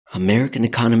American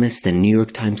economist and New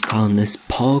York Times columnist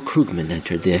Paul Krugman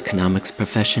entered the economics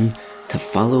profession to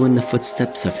follow in the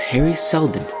footsteps of Harry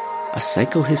Seldon, a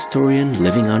psychohistorian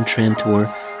living on Trantor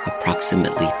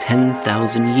approximately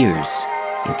 10,000 years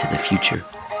into the future.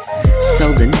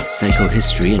 Seldon,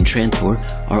 Psychohistory, and Trantor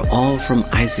are all from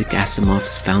Isaac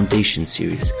Asimov's Foundation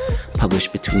series,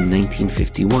 published between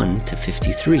 1951 to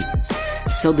 53.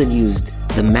 Seldon used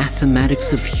the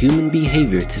mathematics of human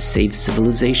behavior to save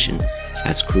civilization,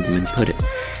 as Krugman put it.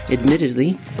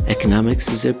 Admittedly, economics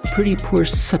is a pretty poor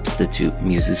substitute,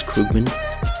 muses Krugman,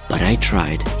 but I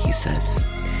tried, he says.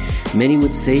 Many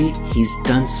would say he's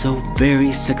done so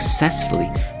very successfully,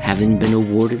 having been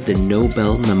awarded the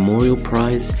Nobel Memorial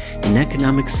Prize in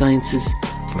Economic Sciences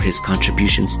for his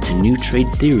contributions to new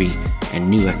trade theory and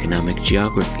new economic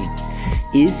geography.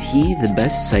 Is he the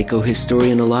best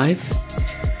psychohistorian alive?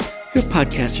 Your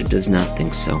podcaster does not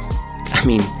think so. I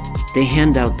mean, they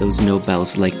hand out those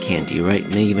Nobels like candy, right?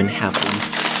 And they even have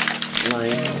them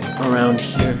lying around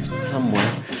here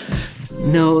somewhere.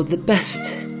 No, the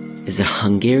best is a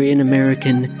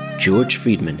Hungarian-American George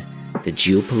Friedman, the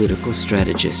geopolitical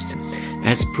strategist.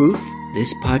 As proof,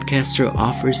 this podcaster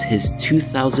offers his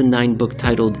 2009 book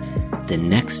titled The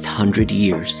Next 100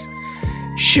 Years.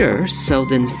 Sure,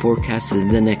 Seldon forecasted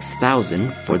the next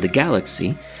 1,000 for the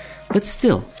galaxy, but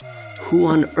still, who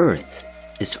on earth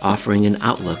is offering an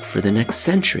outlook for the next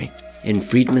century? In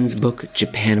Friedman's book,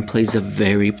 Japan plays a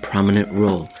very prominent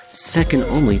role, second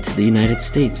only to the United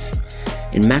States.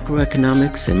 In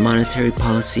macroeconomics and monetary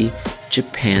policy,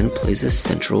 Japan plays a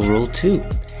central role too.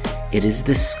 It is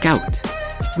the scout,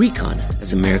 Recon,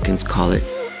 as Americans call it,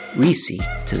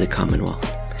 RISI to the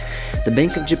Commonwealth. The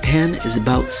Bank of Japan is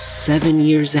about 7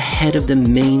 years ahead of the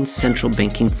main central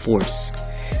banking force,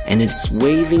 and it's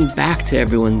waving back to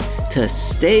everyone to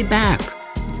stay back.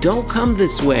 Don't come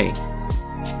this way.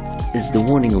 Is the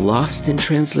warning lost in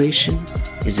translation?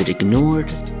 Is it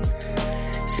ignored?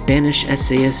 Spanish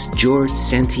essayist George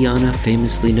Santayana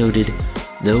famously noted,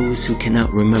 "Those who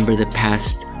cannot remember the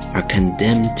past are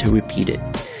condemned to repeat it."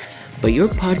 But your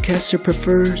podcaster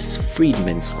prefers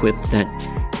Friedman's quip that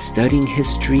studying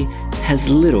history has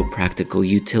little practical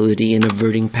utility in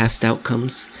averting past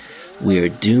outcomes. We are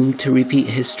doomed to repeat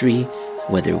history,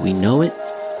 whether we know it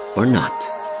or not.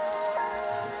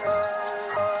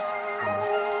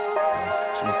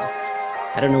 Jesus.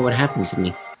 I don't know what happened to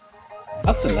me.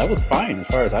 Nothing. That was fine as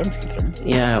far as I'm concerned.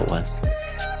 Yeah, it was.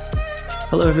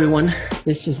 Hello, everyone.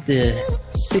 This is the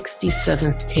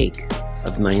 67th take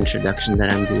of my introduction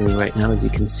that I'm doing right now. As you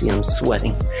can see, I'm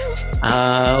sweating.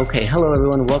 Okay. Hello,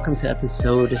 everyone. Welcome to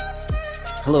episode...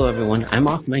 Hello, everyone. I'm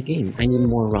off my game. I need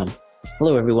more rum.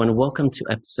 Hello, everyone. Welcome to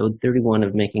episode 31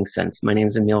 of Making Sense. My name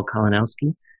is Emil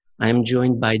Kalinowski. I am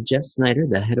joined by Jeff Snyder,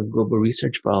 the head of global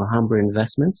research for Alhambra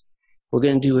Investments. We're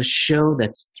going to do a show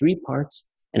that's 3 parts.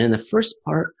 And in the first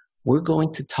part, we're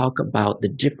going to talk about the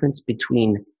difference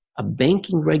between a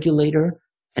banking regulator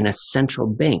and a central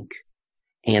bank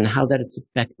and how that it's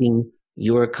affecting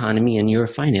your economy and your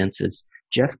finances.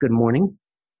 Jeff, good morning.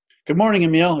 Good morning,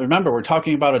 Emil. Remember, we're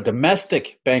talking about a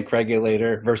domestic bank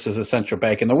regulator versus a central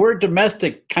bank. And the word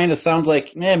domestic kind of sounds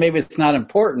like, maybe it's not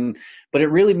important, but it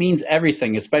really means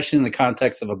everything, especially in the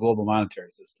context of a global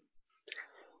monetary system.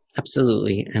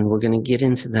 Absolutely. And we're going to get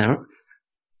into that.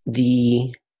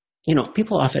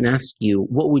 People often ask you,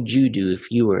 what would you do if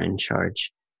you were in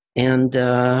charge? And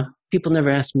people never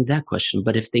ask me that question.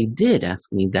 But if they did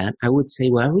ask me that, I would say,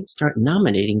 well, I would start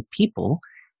nominating people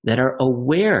that are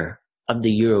aware of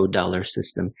the Euro-dollar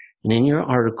system. And in your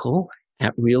article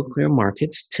at Real Clear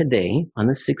Markets today, on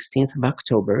the 16th of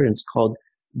October, it's called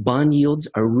Bond Yields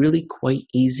Are Really Quite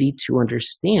Easy to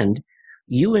Understand,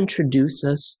 you introduce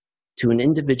us to an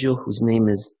individual whose name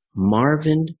is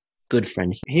Marvin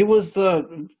Goodfriend. He was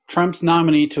Trump's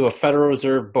nominee to a Federal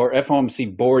Reserve board,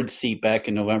 FOMC board seat back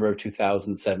in November of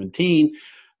 2017.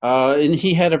 And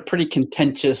he had a pretty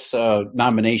contentious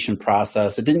nomination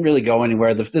process. It didn't really go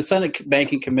anywhere. The Senate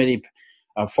Banking Committee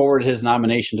forwarded his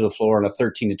nomination to the floor on a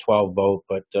 13-12 vote.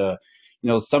 But,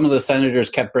 some of the senators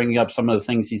kept bringing up some of the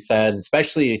things he said,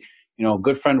 especially,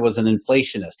 Goodfriend was an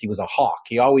inflationist. He was a hawk.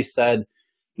 He always said,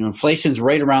 inflation's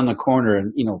right around the corner.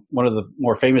 And, one of the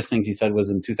more famous things he said was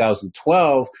in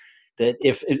 2012 that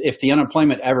if the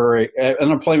unemployment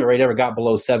rate ever got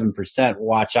below 7%,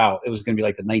 watch out. It was going to be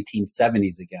like the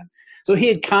 1970s again. So he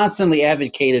had constantly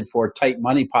advocated for tight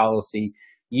money policy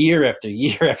year after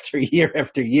year after year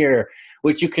after year,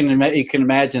 which you can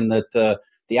imagine that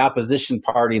the opposition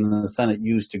party in the Senate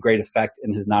used to great effect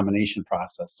in his nomination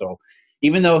process. So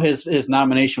even though his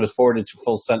nomination was forwarded to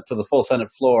the full Senate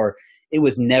floor, it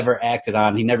was never acted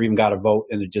on. He never even got a vote,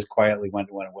 and it just quietly went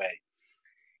away.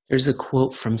 There's a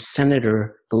quote from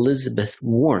Senator Elizabeth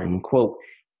Warren, quote,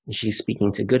 and she's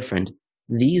speaking to Goodfriend,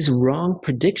 "These wrong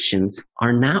predictions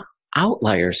are not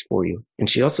outliers for you." And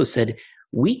she also said,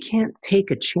 "We can't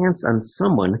take a chance on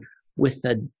someone with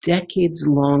a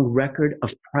decades-long record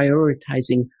of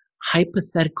prioritizing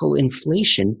hypothetical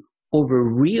inflation over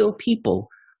real people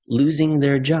losing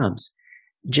their jobs."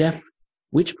 Jeff,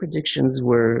 which predictions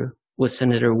was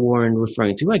Senator Warren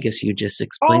referring to? I guess you just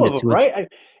explained All it of to them, us. right?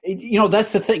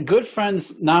 That's the thing.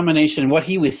 Goodfriend's nomination, what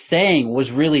he was saying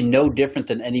was really no different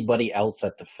than anybody else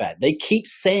at the Fed. They keep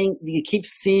seeing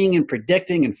and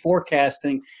predicting and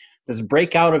forecasting this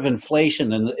breakout of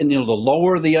inflation, and the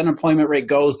lower the unemployment rate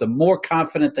goes, the more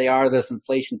confident they are this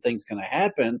inflation thing's going to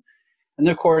happen. And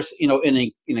of course, in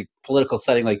a political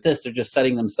setting like this, they're just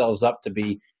setting themselves up to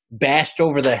be bashed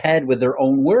over the head with their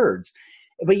own words.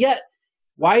 But yet,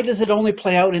 why does it only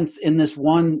play out in this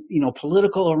one,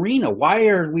 political arena? Why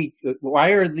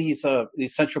are these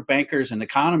central bankers and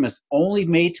economists only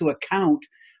made to account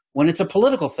when it's a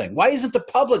political thing? Why isn't the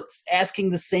public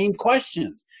asking the same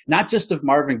questions? Not just of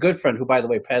Marvin Goodfriend, who, by the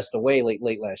way, passed away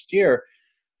late last year,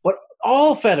 but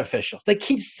all Fed officials. They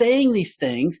keep saying these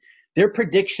things. Their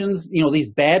predictions, these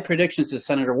bad predictions, as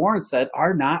Senator Warren said,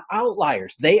 are not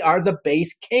outliers. They are the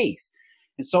base case.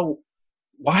 And so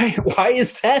why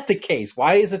is that the case?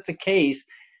 Why is it the case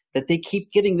that they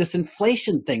keep getting this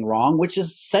inflation thing wrong, which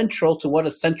is central to what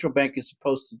a central bank is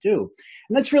supposed to do?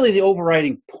 And that's really the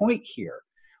overriding point here.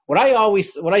 What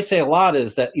I say a lot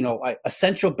is that, a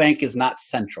central bank is not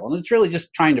central. And it's really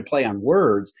just trying to play on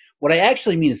words. What I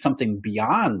actually mean is something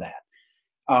beyond that.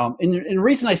 And the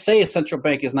reason I say a central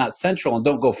bank is not central and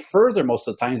don't go further most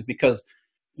of the time is because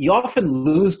you often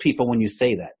lose people when you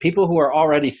say that. People who are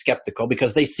already skeptical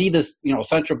because they see this,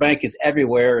 central bank is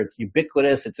everywhere. It's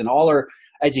ubiquitous. It's in all our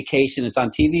education. It's on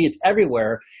TV. It's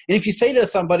everywhere. And if you say to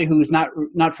somebody who's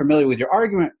not familiar with your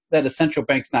argument that a central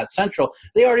bank's not central,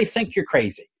 they already think you're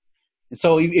crazy. And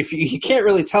so if you can't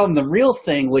really tell them the real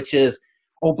thing, which is,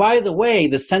 oh, by the way,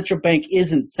 the central bank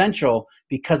isn't central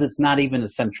because it's not even a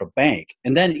central bank.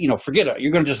 And then, forget it.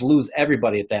 You're going to just lose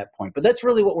everybody at that point. But that's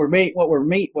really what we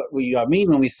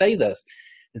mean when we say this,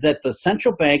 is that the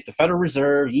central bank, the Federal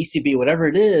Reserve, ECB, whatever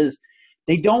it is,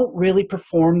 they don't really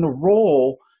perform the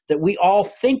role that we all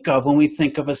think of when we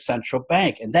think of a central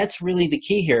bank. And that's really the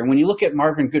key here. And when you look at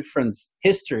Marvin Goodfriend's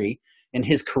history and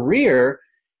his career,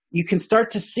 you can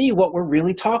start to see what we're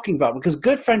really talking about, because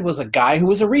Goodfriend was a guy who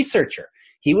was a researcher.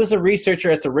 He was a researcher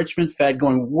at the Richmond Fed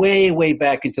going way, way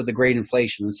back into the Great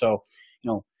Inflation. And so,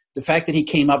 the fact that he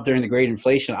came up during the Great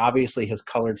Inflation obviously has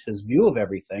colored his view of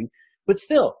everything. But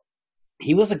still,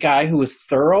 he was a guy who was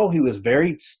thorough. He was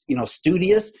very,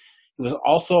 studious. He was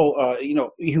also,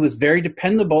 he was very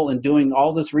dependable in doing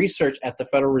all this research at the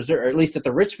Federal Reserve, or at least at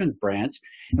the Richmond branch.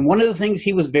 And one of the things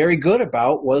he was very good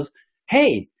about was,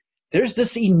 hey, there's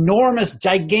this enormous,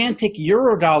 gigantic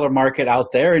Eurodollar market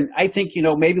out there, and I think,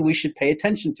 maybe we should pay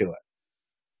attention to it.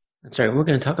 That's right. We're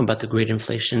going to talk about the Great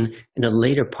Inflation in a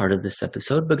later part of this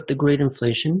episode, but the Great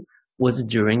Inflation was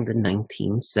during the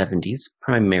 1970s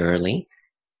primarily.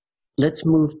 Let's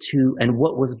move to, and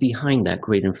what was behind that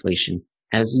Great Inflation?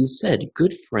 As you said,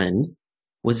 Goodfriend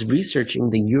was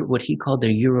researching what he called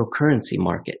the euro currency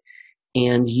market.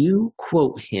 And you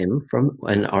quote him from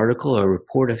an article or a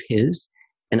report of his.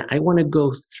 And I want to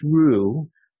go through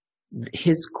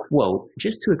his quote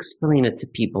just to explain it to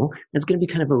people. It's going to be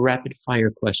kind of a rapid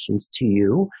fire questions to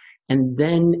you. And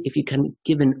then if you can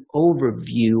give an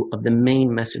overview of the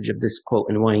main message of this quote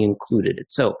and why he included it.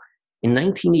 So in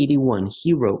 1981,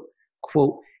 he wrote,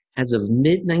 quote, "As of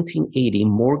mid-1980,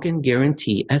 Morgan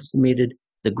Guarantee estimated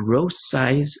the gross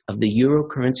size of the euro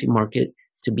currency market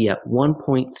to be at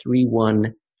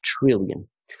 1.31 trillion.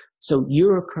 So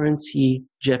euro currency,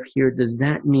 Jeff, here, does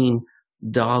that mean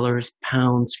dollars,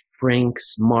 pounds,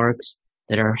 francs, marks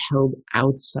that are held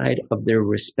outside of their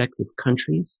respective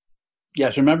countries?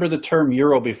 Yes, remember the term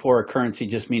euro before a currency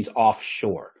just means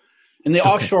offshore. In the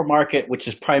offshore market, which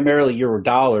is primarily euro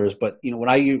dollars, but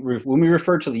when we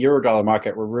refer to the euro dollar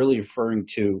market, we're really referring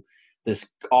to this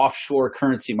offshore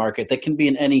currency market that can be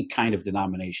in any kind of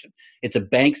denomination. It's a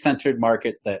bank-centered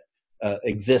market that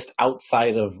exists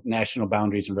outside of national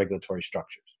boundaries and regulatory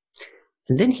structures.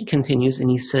 And then he continues and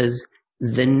he says,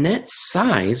 the net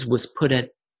size was put at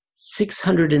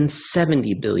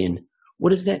 670 billion. What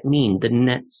does that mean, the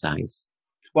net size?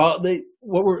 Well, a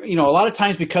lot of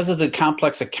times because of the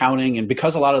complex accounting and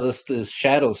because a lot of this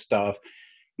shadow stuff,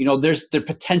 there's the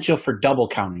potential for double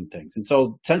counting things. And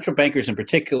so central bankers in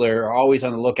particular are always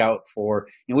on the lookout for,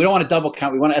 we don't want to double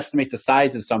count. We want to estimate the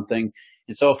size of something.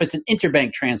 And so if it's an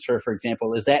interbank transfer, for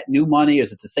example, is that new money?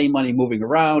 Is it the same money moving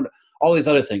around? all these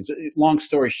other things. Long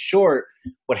story short,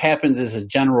 what happens is a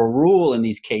general rule in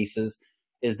these cases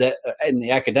is that in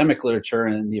the academic literature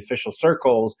and in the official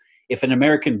circles, if an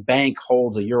American bank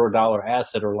holds a euro-dollar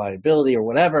asset or liability or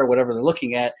whatever they're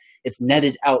looking at, it's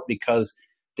netted out because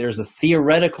there's a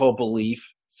theoretical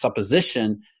belief,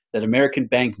 supposition, that American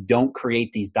banks don't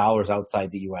create these dollars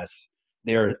outside the U.S.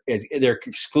 They're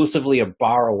exclusively a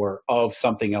borrower of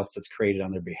something else that's created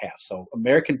on their behalf. So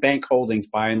American bank holdings,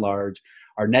 by and large,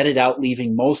 are netted out,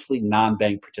 leaving mostly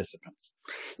non-bank participants.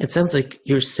 It sounds like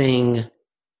you're saying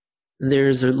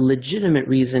there's a legitimate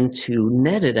reason to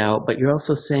net it out, but you're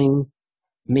also saying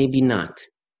maybe not.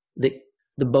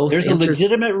 There's a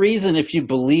legitimate reason if you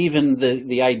believe in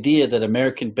the idea that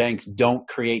American banks don't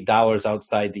create dollars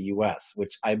outside the U.S.,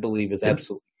 which I believe is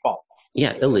absolutely false.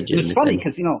 Yeah, illegitimate. It's funny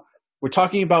because, we're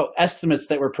talking about estimates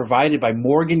that were provided by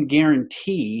Morgan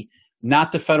Guarantee,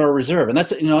 not the Federal Reserve. And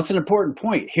that's an important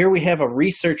point. Here we have a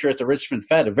researcher at the Richmond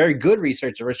Fed, a very good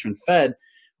researcher at Richmond Fed,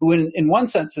 who in one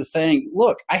sense is saying,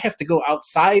 look, I have to go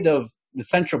outside of the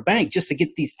central bank just to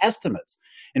get these estimates.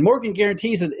 And Morgan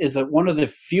Guarantees is one of the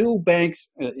few banks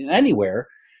anywhere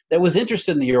that was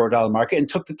interested in the Eurodollar market and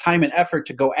took the time and effort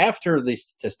to go after these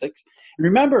statistics. And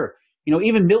remember,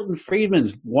 even Milton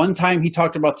Friedman's one time he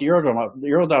talked about the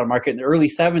Eurodollar market in the early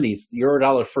 70s, the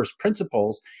Eurodollar first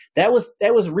principles, that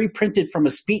was reprinted from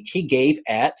a speech he gave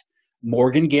at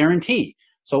Morgan Guarantee.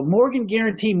 So Morgan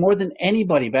Guarantee, more than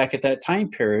anybody back at that time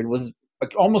period, was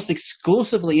almost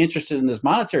exclusively interested in this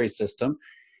monetary system.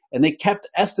 And they kept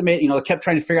estimating, they kept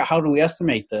trying to figure out how do we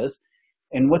estimate this.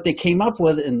 And what they came up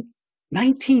with in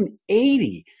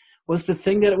 1980 was the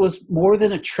thing that it was more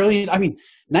than $1 trillion.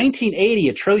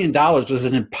 1980, $1 trillion was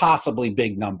an impossibly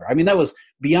big number. That was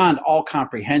beyond all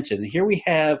comprehension. And here we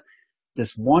have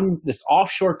this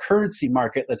offshore currency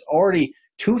market that's already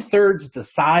 2/3 the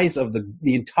size of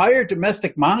the entire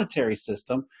domestic monetary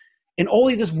system. And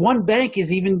only this one bank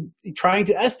is even trying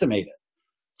to estimate it.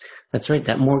 That's right.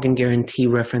 That Morgan Guarantee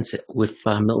reference with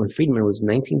Milton Friedman was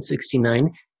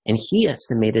 1969, and he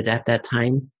estimated at that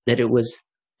time that it was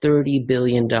 $30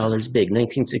 billion big,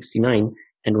 1969,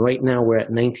 and right now we're at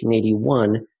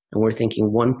 1981, and we're thinking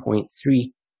 1.3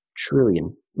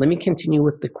 trillion. Let me continue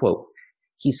with the quote.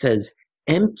 He says,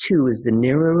 M2 is the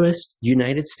narrowest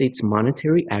United States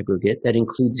monetary aggregate that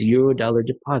includes Eurodollar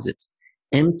deposits.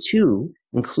 M2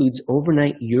 includes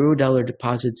overnight Eurodollar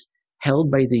deposits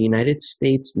held by the United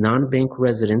States non-bank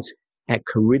residents at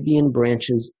Caribbean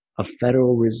branches of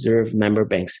Federal Reserve member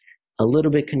banks. A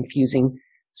little bit confusing.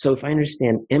 So if I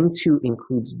understand, M2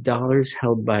 includes dollars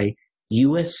held by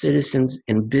U.S. citizens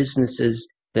and businesses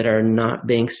that are not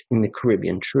banks in the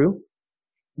Caribbean, true?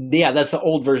 Yeah, that's the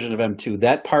old version of M2.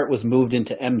 That part was moved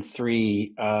into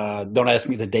M3. Don't ask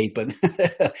me the date, but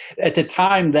at the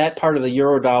time, that part of the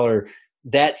Eurodollar,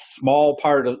 that small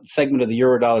segment of the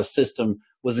Eurodollar system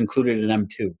was included in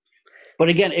M2. But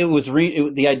again,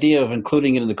 the idea of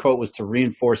including it in the quote was to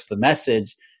reinforce the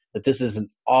message that this is an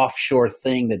offshore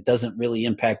thing that doesn't really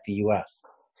impact the U.S.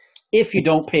 if you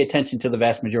don't pay attention to the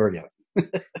vast majority of it.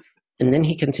 And then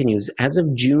he continues, as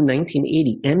of June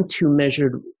 1980, M2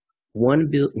 measured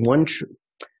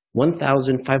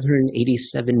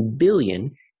 1,587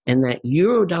 billion, and that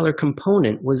Eurodollar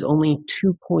component was only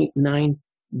 2.9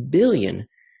 billion.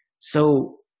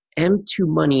 So M2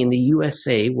 money in the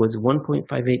USA was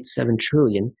 1.587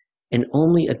 trillion, and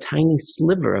only a tiny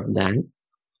sliver of that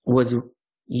was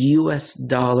US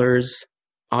dollars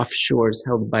offshores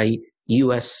held by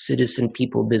US citizen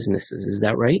people businesses. Is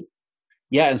that right?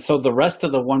 Yeah, and so the rest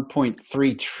of the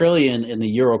 1.3 trillion in the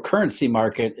euro currency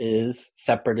market is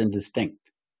separate and distinct.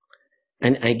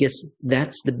 And I guess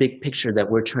that's the big picture that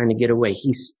we're trying to get away.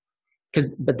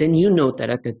 But then you note that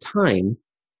at the time,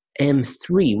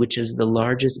 M3, which is the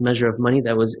largest measure of money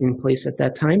that was in place at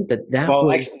that time,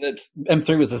 actually,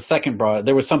 M3 was the second broad.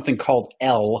 There was something called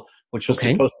L, which was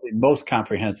supposed to be most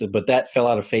comprehensive, but that fell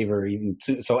out of favor even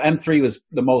too. So M3 was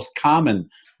the most common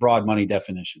broad money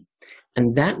definition.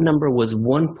 And that number was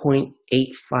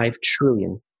 1.85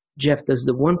 trillion. Jeff, does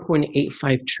the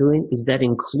 1.85 trillion, is that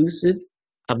inclusive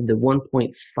of the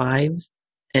 1.5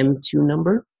 M2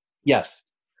 number? Yes.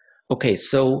 Okay,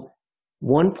 so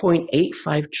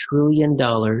 $1.85 trillion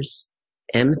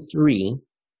M3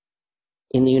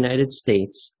 in the United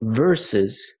States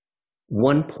versus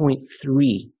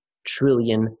 1.3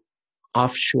 trillion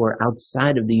offshore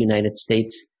outside of the United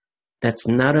States. That's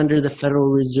not under the Federal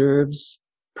Reserve's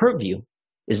purview.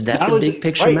 Is that the big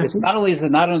picture message? Not only is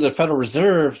it not under the Federal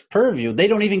Reserve purview, they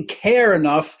don't even care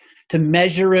enough to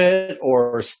measure it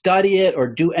or study it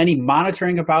or do any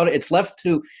monitoring about it. It's left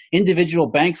to individual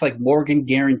banks like Morgan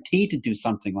Guarantee to do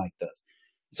something like this.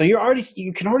 So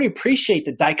you can already appreciate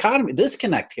the dichotomy,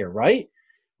 disconnect here, right?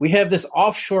 We have this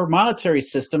offshore monetary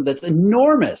system that's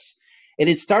enormous, and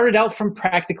it started out from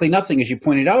practically nothing, as you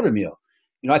pointed out, Emil.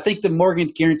 I think the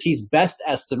mortgage guarantee's best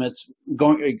estimates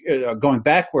going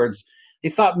backwards, they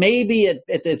thought maybe at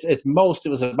most it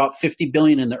was about 50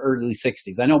 billion in the early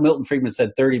 60s. I know Milton Friedman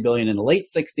said 30 billion in the late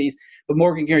 60s, but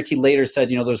Morgan Guarantee later said,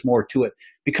 there's more to it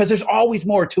because there's always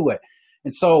more to it.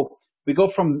 And so we go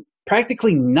from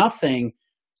practically nothing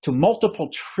to multiple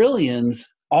trillions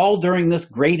all during this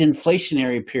great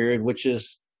inflationary period, which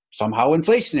is somehow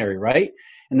inflationary, right?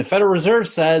 And the Federal Reserve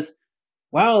says,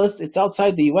 well, it's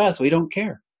outside the U.S. We don't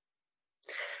care.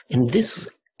 And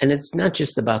it's not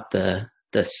just about the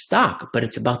stock, but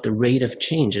it's about the rate of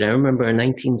change. And I remember a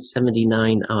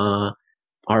 1979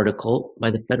 article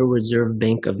by the Federal Reserve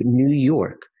Bank of New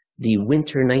York, the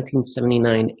winter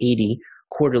 1979-80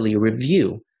 quarterly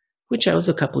review, which I was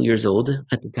a couple years old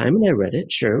at the time, and I read it.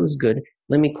 Sure, it was good.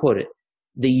 Let me quote it.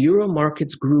 The euro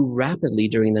markets grew rapidly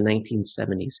during the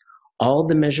 1970s. All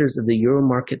the measures of the euro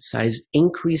market size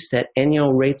increased at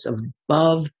annual rates of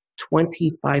above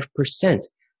 25%.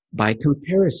 By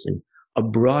comparison, a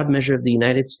broad measure of the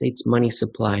United States money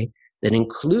supply that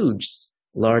includes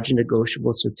large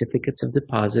negotiable certificates of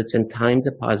deposits and time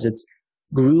deposits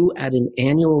grew at an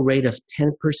annual rate of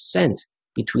 10%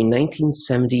 between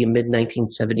 1970 and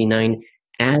mid-1979,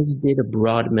 as did a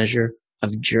broad measure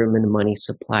of German money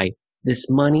supply. This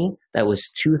money that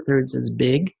was 2/3 as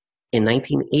big in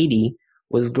 1980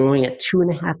 was growing at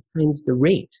 2.5 times the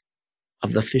rate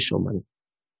of official money.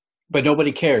 But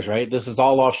nobody cares, right? This is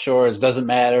all offshore. It doesn't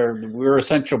matter. We're a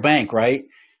central bank, right?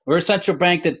 We're a central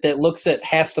bank that looks at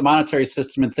half the monetary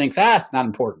system and thinks, not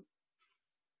important.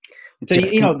 And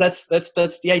so, that's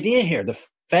the idea here. The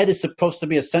Fed is supposed to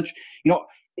be a central,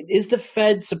 is the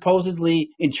Fed supposedly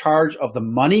in charge of the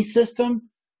money system,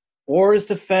 or is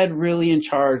the Fed really in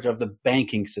charge of the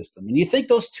banking system? And you think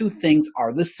those two things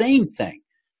are the same thing,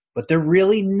 but they're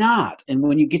really not. And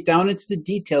when you get down into the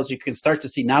details, you can start to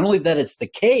see not only that it's the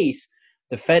case,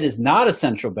 the Fed is not a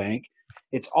central bank,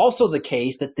 it's also the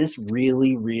case that this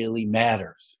really, really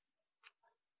matters.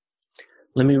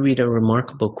 Let me read a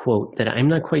remarkable quote that I'm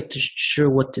not quite sure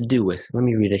what to do with. Let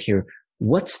me read it here.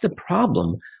 What's the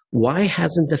problem? Why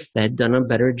hasn't the Fed done a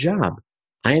better job?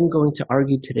 I am going to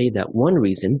argue today that one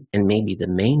reason, and maybe the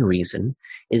main reason,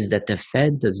 is that the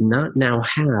Fed does not now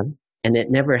have, and it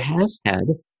never has had,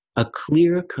 a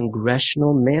clear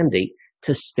congressional mandate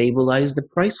to stabilize the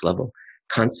price level.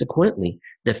 Consequently,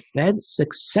 the Fed's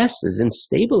successes in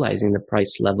stabilizing the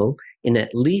price level in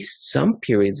at least some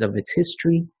periods of its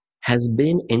history has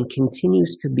been and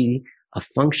continues to be a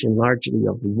function largely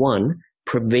of 1,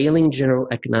 prevailing general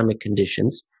economic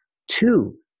conditions,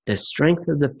 2, the strength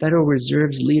of the Federal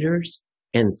Reserve's leaders,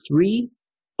 and 3,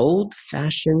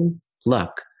 old-fashioned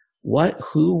luck. What,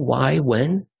 who, why,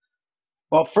 when?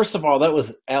 Well, first of all, that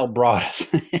was Al Broadus.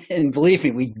 And believe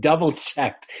me, we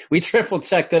double-checked. We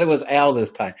triple-checked that it was Al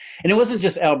this time. And it wasn't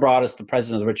just Al Broadus, the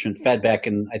president of the Richmond Fed back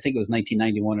in, I think it was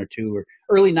 1991 or 2 or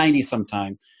early 90s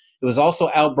sometime. It was also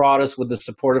Al Broadus with the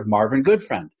support of Marvin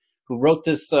Goodfriend, who wrote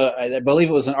this, I believe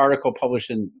it was an article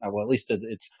published in, well, at least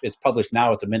it's published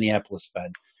now at the Minneapolis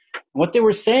Fed. What they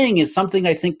were saying is something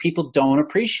I think people don't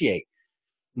appreciate.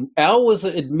 Al was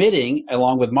admitting,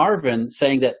 along with Marvin,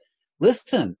 saying that,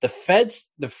 listen, the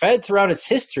Fed throughout its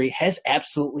history has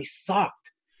absolutely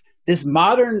sucked. This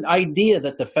modern idea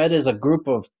that the Fed is a group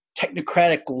of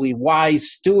technocratically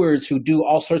wise stewards who do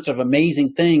all sorts of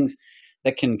amazing things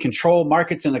that can control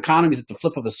markets and economies at the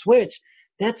flip of a switch,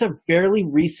 that's a fairly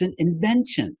recent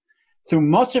invention. Through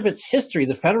much of its history,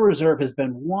 the Federal Reserve has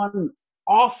been one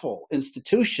awful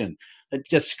institution that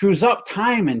just screws up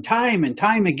time and time and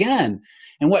time again.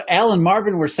 And what Al and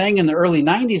Marvin were saying in the early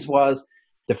 90s was,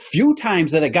 the few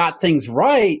times that it got things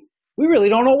right, we really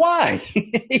don't know why.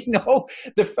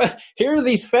 Here are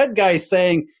these Fed guys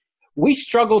saying, we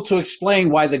struggle to explain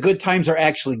why the good times are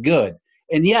actually good.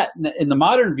 And yet, in the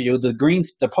modern view, the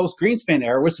post-Greenspan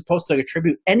era, we're supposed to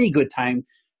attribute any good time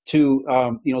to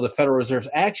the Federal Reserve's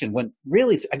action. When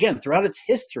really, again, throughout its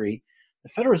history, the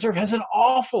Federal Reserve has an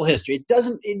awful history. It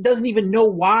doesn't even know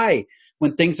why,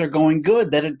 when things are going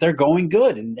good, they're going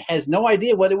good, and has no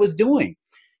idea what it was doing.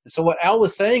 And so what Al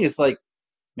was saying is like,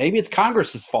 maybe it's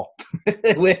Congress's fault.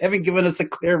 They haven't given us a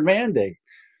clear mandate.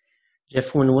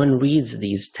 Jeff, when one reads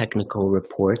these technical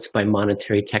reports by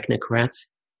monetary technocrats,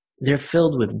 they're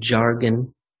filled with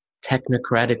jargon,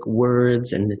 technocratic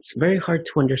words, and it's very hard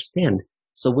to understand.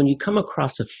 So when you come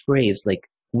across a phrase like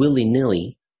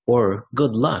willy-nilly or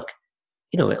good luck,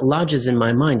 it lodges in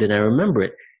my mind and I remember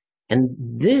it. And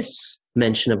this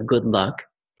mention of good luck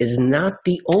is not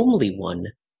the only one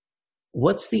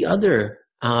What's the other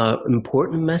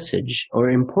important message or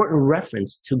important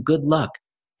reference to good luck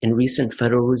in recent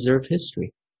Federal Reserve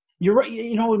history? You're right.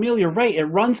 Emil, you're right. It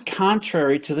runs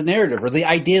contrary to the narrative or the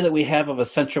idea that we have of a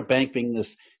central bank being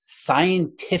this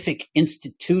scientific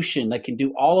institution that can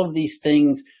do all of these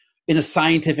things in a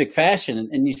scientific fashion.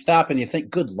 And you stop and you think,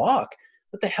 good luck?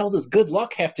 What the hell does good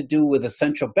luck have to do with a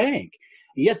central bank?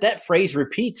 Yet that phrase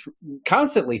repeats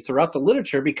constantly throughout the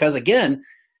literature because, again,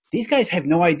 these guys have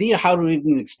no idea how to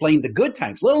even explain the good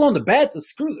times, let alone the bad.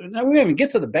 We don't even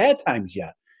get to the bad times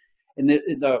yet. And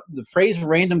the phrase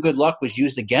random good luck was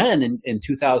used again in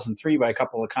 2003 by a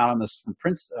couple of economists from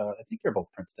Princeton. I think they're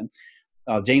both Princeton.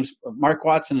 Mark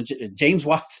Watson and James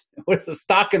Watson. What's the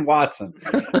Stock and Watson?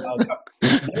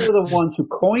 They were the ones who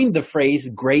coined the phrase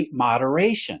great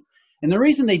moderation. And the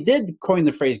reason they did coin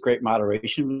the phrase great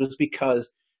moderation was because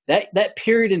that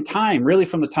period in time, really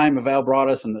from the time of Al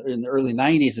Broadus in the early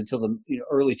 90s until the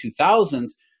early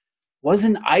 2000s, was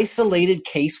an isolated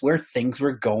case where things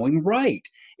were going right.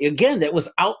 Again, that was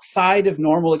outside of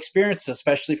normal experience,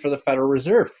 especially for the Federal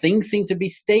Reserve. Things seemed to be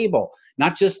stable,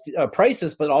 not just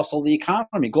prices, but also the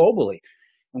economy globally.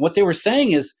 And what they were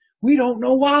saying is, we don't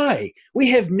know why. We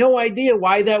have no idea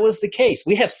why that was the case.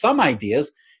 We have some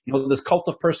ideas, this cult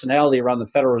of personality around the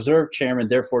Federal Reserve chairman,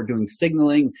 therefore doing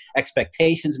signaling,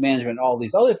 expectations management, all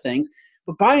these other things.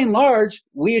 But by and large,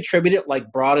 we attribute it,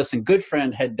 like Broadus and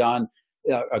Goodfriend had done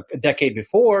a decade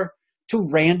before, to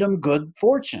random good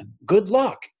fortune, good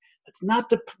luck. That's not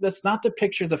the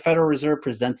picture the Federal Reserve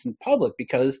presents in public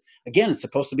because, again, it's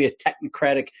supposed to be a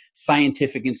technocratic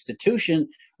scientific institution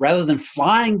rather than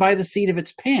flying by the seat of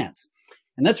its pants.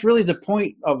 And that's really the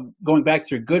point of going back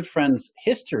through Goodfriend's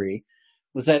history,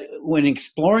 was that when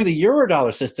exploring the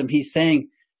Eurodollar system, he's saying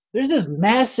there's this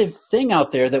massive thing out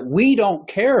there that we don't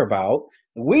care about,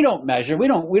 we don't measure, we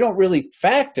don't really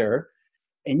factor,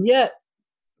 and yet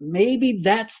maybe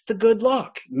that's the good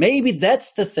luck. Maybe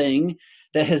that's the thing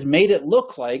that has made it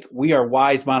look like we are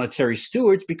wise monetary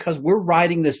stewards because we're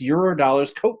riding this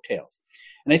Eurodollar's coattails.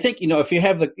 And I think, if you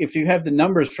have the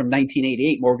numbers from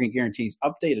 1988, Morgan Guarantee's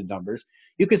updated numbers,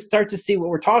 you can start to see what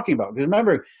we're talking about. Because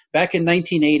remember, back in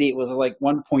 1980, it was like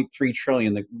 1.3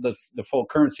 trillion, the full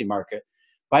currency market.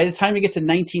 By the time you get to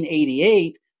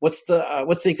 1988, what's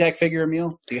the exact figure,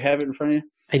 Emil? Do you have it in front of you?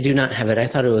 I do not have it. I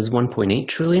thought it was 1.8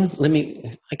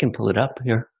 trillion. I can pull it up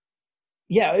here.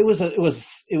 Yeah, it was. I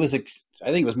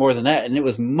think it was more than that, and it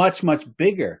was much, much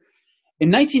bigger. In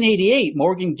 1988,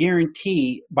 Morgan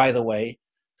Guarantee, by the way,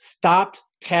 stopped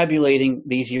tabulating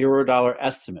these Eurodollar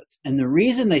estimates. And the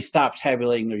reason they stopped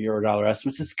tabulating their Eurodollar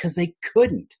estimates is because they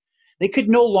couldn't. They could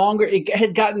no longer, it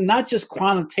had gotten not just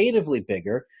quantitatively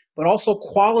bigger, but also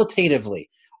qualitatively.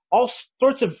 All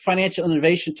sorts of financial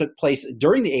innovation took place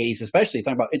during the 80s, especially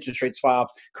talking about interest rate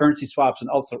swaps, currency swaps,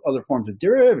 and also other forms of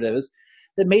derivatives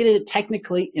that made it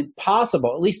technically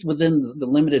impossible, at least within the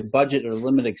limited budget or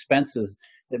limited expenses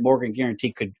that Morgan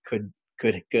Guarantee could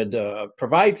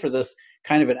provide for this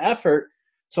kind of an effort.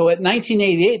 So at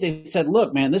 1988, they said,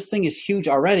 look, man, this thing is huge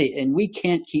already, and we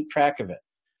can't keep track of it.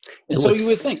 And so you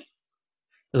would think.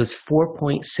 It was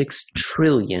 4.6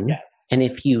 trillion. Yes. And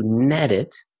if you net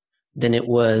it, then it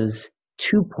was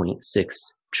 2.6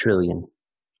 trillion.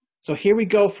 So here we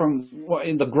go from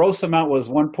the gross amount was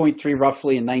 1.3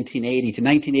 roughly in 1980 to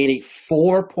 1988,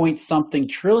 4-point-something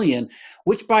trillion,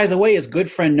 which, by the way, as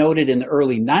Goodfriend noted in the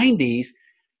early 90s,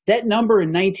 that number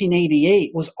in 1988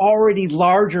 was already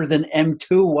larger than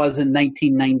M2 was in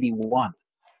 1991.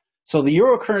 So the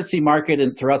euro currency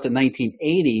market throughout the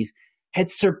 1980s had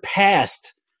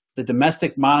surpassed the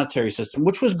domestic monetary system,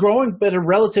 which was growing at a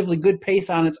relatively good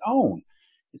pace on its own.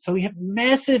 So we have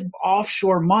massive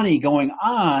offshore money going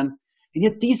on, and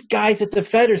yet these guys at the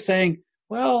Fed are saying,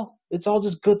 well, it's all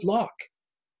just good luck.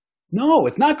 No,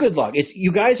 it's not good luck. It's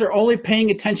you guys are only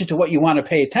paying attention to what you want to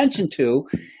pay attention to,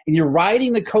 and you're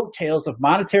riding the coattails of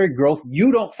monetary growth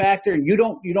you don't factor and you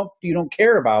don't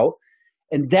care about,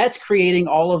 and that's creating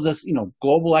all of this,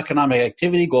 global economic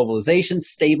activity, globalization,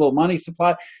 stable money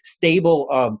supply, stable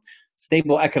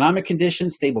economic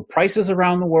conditions, stable prices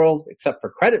around the world, except for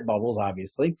credit bubbles,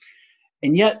 obviously.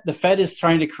 And yet the Fed is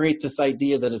trying to create this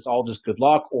idea that it's all just good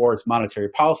luck, or it's monetary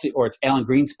policy, or it's Alan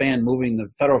Greenspan moving the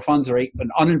federal funds rate,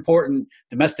 an unimportant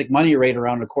domestic money rate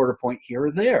around a quarter point here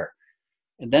or there.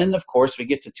 And then, of course, we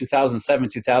get to 2007,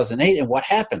 2008, and what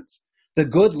happens? The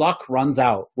good luck runs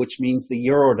out, which means the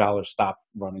Eurodollar stopped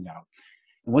running out.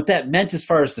 And what that meant as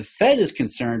far as the Fed is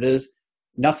concerned is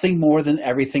nothing more than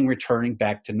everything returning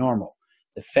back to normal.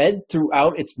 The Fed,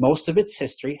 throughout most of its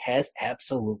history, has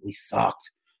absolutely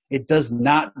sucked. It does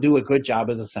not do a good job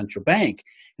as a central bank.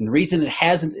 And the reason it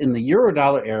hasn't in the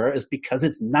Eurodollar era is because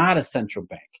it's not a central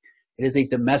bank. It is a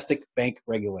domestic bank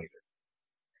regulator.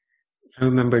 I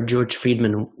remember George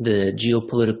Friedman, the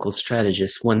geopolitical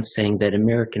strategist, once saying that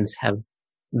Americans have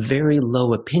very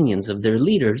low opinions of their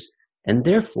leaders, and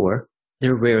therefore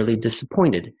they're rarely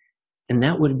disappointed. And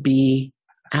that would be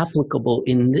applicable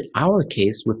in our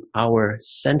case with our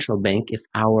central bank if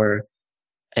our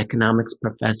economics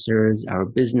professors, our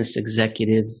business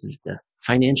executives, the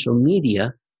financial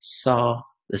media saw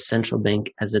the central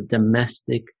bank as a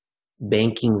domestic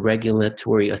banking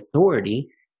regulatory authority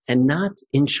and not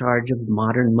in charge of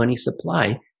modern money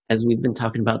supply. As we've been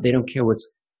talking about, they don't care what's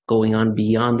going on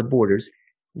beyond the borders.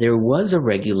 There was a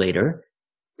regulator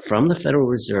from the Federal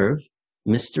Reserve,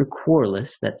 Mr.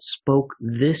 Corliss, that spoke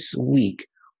this week.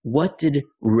 What did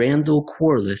Randall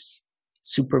Corliss,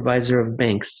 supervisor of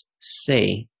banks,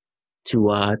 say to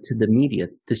the media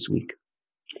this week?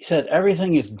 He said,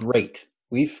 everything is great.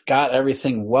 We've got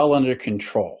everything well under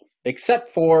control, except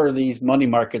for these money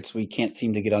markets we can't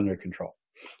seem to get under control.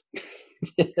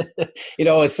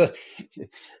 It's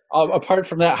apart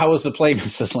from that, how was the play,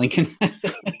 Mrs. Lincoln?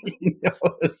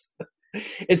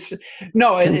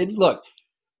 Look,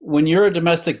 when you're a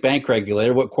domestic bank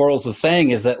regulator, what Quarles was saying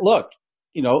is that, look,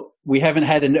 we haven't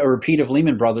had a repeat of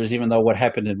Lehman Brothers, even though what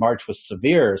happened in March was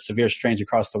severe strains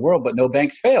across the world, but no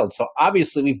banks failed. So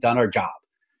obviously we've done our job.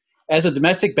 As a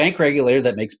domestic bank regulator,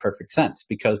 that makes perfect sense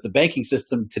because the banking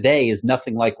system today is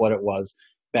nothing like what it was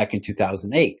back in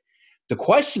 2008. The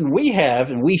question we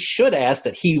have, and we should ask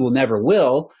that he will never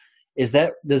will, is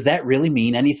that does that really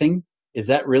mean anything? Does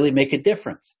that really make a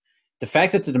difference? The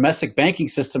fact that the domestic banking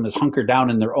system is hunkered down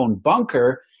in their own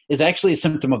bunker is actually a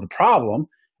symptom of the problem.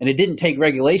 And it didn't take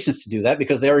regulations to do that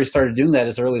because they already started doing that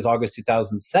as early as August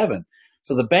 2007.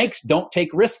 So the banks don't take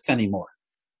risks anymore.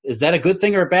 Is that a good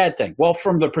thing or a bad thing? Well,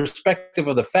 from the perspective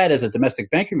of the Fed as a domestic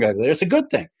banking regulator, it's a good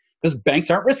thing because banks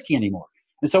aren't risky anymore.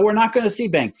 And so we're not going to see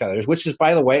bank failures, which is,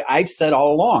 by the way, I've said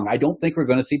all along, I don't think we're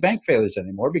going to see bank failures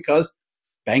anymore because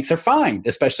banks are fine,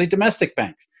 especially domestic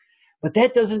banks. But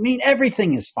that doesn't mean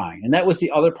everything is fine. And that was the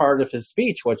other part of his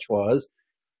speech, which was,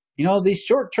 these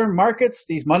short-term markets,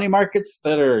 these money markets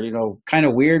that are, kind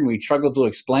of weird and we struggle to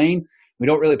explain, we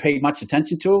don't really pay much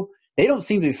attention to, they don't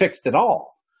seem to be fixed at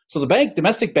all. So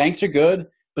domestic banks are good,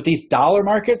 but these dollar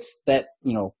markets that,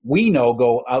 we know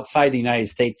go outside the United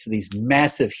States to these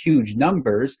massive, huge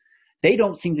numbers, they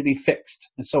don't seem to be fixed.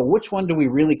 And so which one do we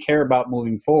really care about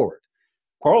moving forward?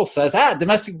 Quarles says,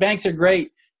 domestic banks are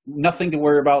great, nothing to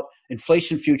worry about,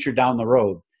 inflation future down the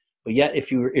road. But yet,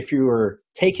 if you were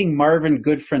taking Marvin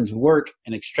Goodfriend's work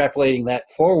and extrapolating that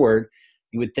forward,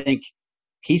 you would think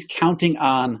he's counting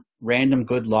on random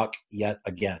good luck yet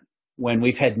again, when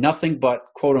we've had nothing but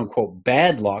quote unquote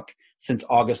bad luck since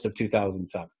August of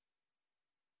 2007.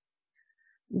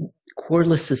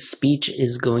 Corliss's speech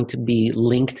is going to be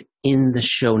linked in the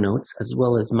show notes, as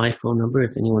well as my phone number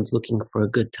if anyone's looking for a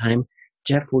good time.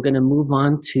 Jeff, we're going to move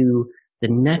on to the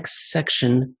next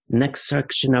section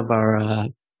of our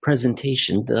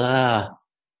presentation. God,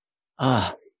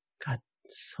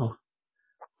 so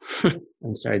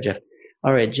I'm sorry, Jeff.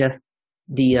 All right, Jeff,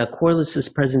 the Corliss's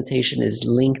presentation is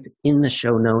linked in the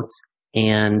show notes,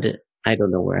 and I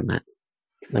don't know where I'm at.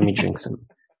 Let me drink some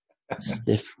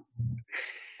stiff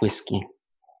whiskey.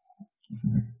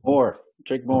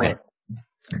 Drink more. Okay.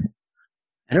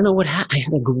 I don't know what happened. I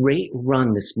had a great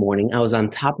run this morning. I was on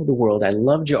top of the world. I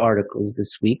loved your articles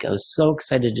this week. I was so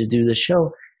excited to do the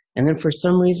show. And then for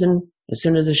some reason, as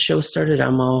soon as the show started,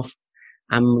 I'm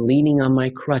leaning on my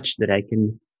crutch that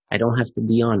I don't have to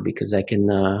be on because I can,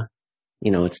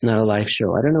 it's not a live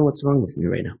show. I don't know what's wrong with me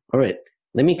right now. All right,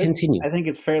 let me continue. I think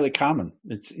it's fairly common.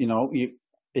 It's,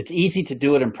 it's easy to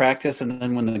do it in practice. And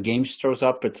then when the game throws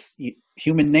up, it's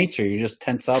human nature. You just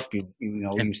tense up. You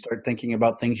start thinking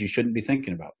about things you shouldn't be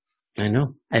thinking about. I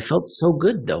know. I felt so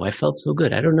good, though. I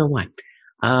don't know why.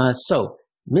 So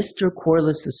Mr.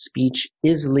 Corliss's speech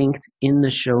is linked in the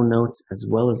show notes, as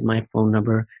well as my phone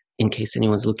number, in case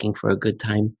anyone's looking for a good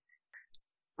time.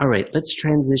 All right, let's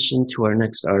transition to our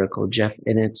next article, Jeff,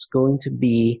 and it's going to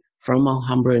be from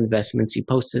Alhambra Investments. He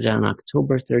posted it on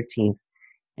October 13th,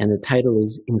 and the title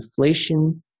is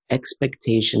Inflation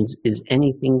Expectations is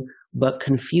Anything But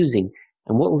Confusing.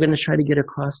 And what we're going to try to get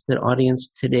across to the audience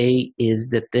today is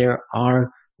that there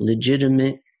are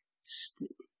legitimate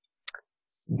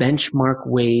benchmark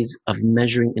ways of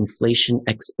measuring inflation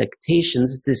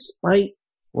expectations, despite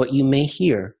what you may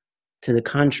hear to the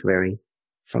contrary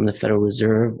from the Federal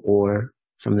Reserve or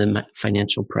from the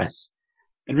financial press.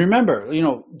 And remember,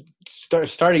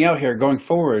 starting out here, going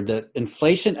forward, that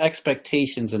inflation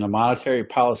expectations in a monetary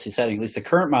policy setting, at least the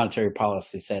current monetary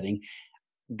policy setting,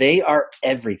 they are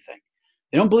everything.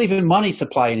 They don't believe in money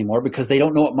supply anymore because they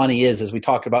don't know what money is, as we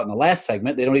talked about in the last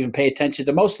segment. They don't even pay attention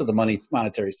to most of the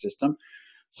monetary system.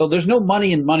 So there's no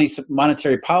money in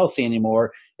monetary policy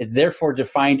anymore. It's therefore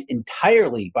defined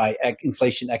entirely by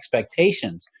inflation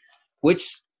expectations,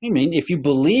 which, I mean, if you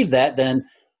believe that, then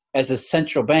as a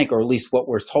central bank, or at least what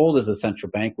we're told as a central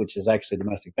bank, which is actually the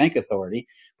domestic bank authority,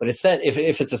 but it said if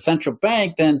it's a central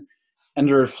bank, then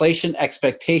under inflation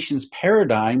expectations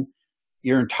paradigm,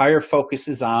 your entire focus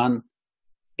is on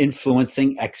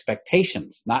influencing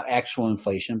expectations, not actual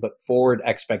inflation, but forward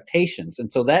expectations.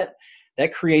 And so that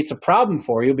creates a problem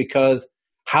for you, because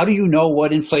how do you know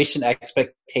what inflation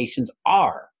expectations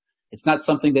are? It's not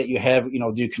something that you have,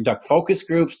 do you conduct focus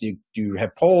groups? Do you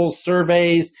have polls,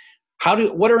 surveys?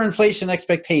 What are inflation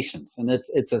expectations? And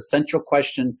it's a central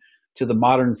question to the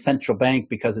modern central bank,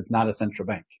 because it's not a central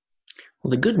bank. Well,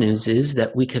 the good news is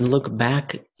that we can look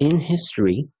back in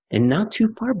history, and not too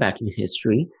far back in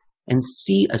history, and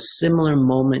see a similar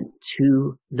moment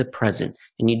to the present.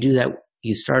 And you do that,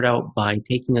 you start out by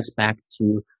taking us back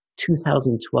to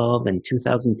 2012 and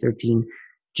 2013.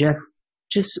 Jeff,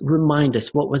 just remind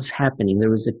us what was happening. There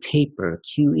was a taper,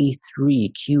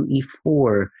 QE3,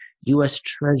 QE4, U.S.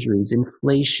 Treasuries,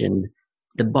 inflation,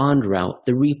 the bond route,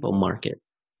 the repo market.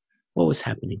 What was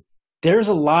happening? There's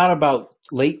a lot about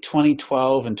late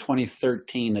 2012 and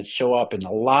 2013 that show up in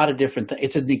a lot of different things.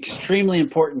 It's an extremely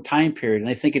important time period, and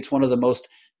I think it's one of the most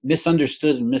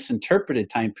misunderstood and misinterpreted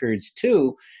time periods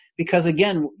too, because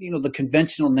again, the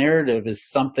conventional narrative is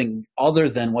something other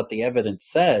than what the evidence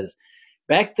says.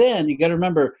 Back then, you got to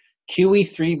remember,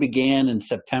 QE3 began in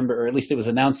September, or at least it was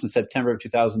announced in September of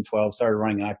 2012, started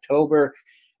running in October.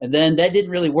 And then that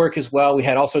didn't really work as well. We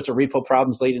had all sorts of repo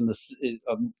problems late in the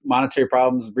monetary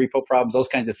problems, repo problems, those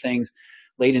kinds of things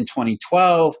late in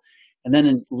 2012. And then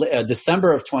in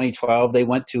December of 2012, they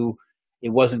went to, it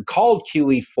wasn't called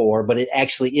QE4, but it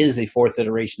actually is a fourth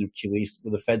iteration of QE,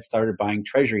 where the Fed started buying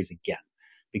treasuries again,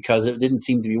 because it didn't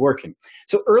seem to be working.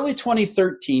 So early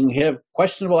 2013, we have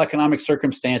questionable economic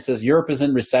circumstances. Europe is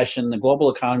in recession. The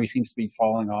global economy seems to be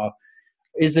falling off.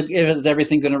 Is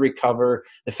everything going to recover?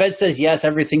 The Fed says, yes,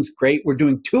 everything's great. We're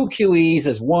doing 2 QEs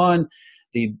as one.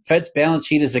 The Fed's balance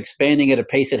sheet is expanding at a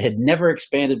pace it had never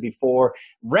expanded before.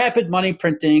 Rapid money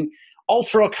printing,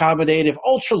 ultra accommodative,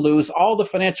 ultra loose, all the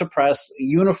financial press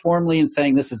uniformly in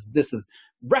saying this is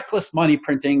reckless money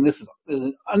printing. This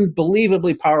is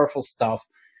unbelievably powerful stuff.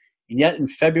 And yet in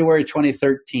February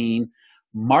 2013,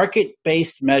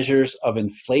 market-based measures of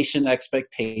inflation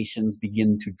expectations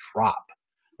begin to drop.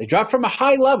 They drop from a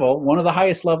high level, one of the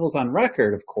highest levels on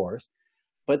record, of course,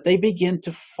 but they begin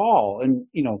to fall. And,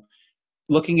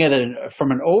 looking at it from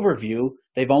an overview,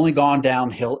 they've only gone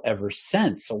downhill ever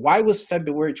since. So why was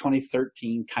February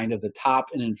 2013 kind of the top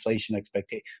in inflation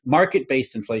expectation,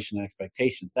 market-based inflation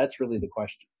expectations? That's really the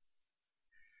question.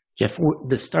 Jeff,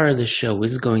 the star of the show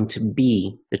is going to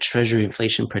be the Treasury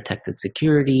inflation protected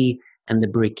security and the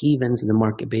break-evens and the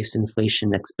market-based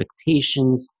inflation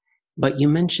expectations. But you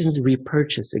mentioned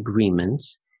repurchase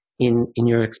agreements in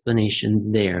your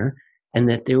explanation there, and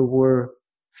that there were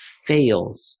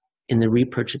fails in the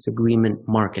repurchase agreement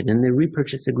market. And the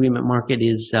repurchase agreement market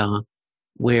is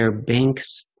where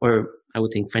banks, or I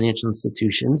would think financial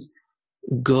institutions,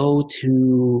 go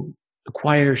to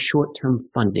acquire short-term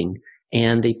funding,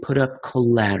 and they put up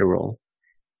collateral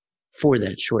for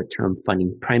that short-term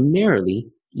funding, primarily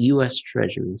U.S.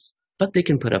 Treasuries, but they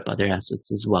can put up other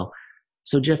assets as well.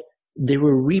 So Jeff, there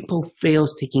were repo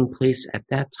fails taking place at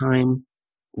that time.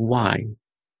 Why?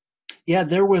 Yeah,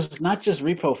 there was not just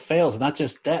repo fails, not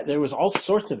just that. There was all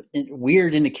sorts of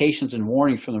weird indications and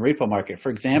warnings from the repo market. For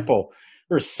example,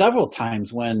 there were several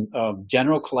times when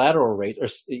general collateral rates,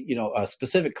 or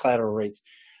specific collateral rates,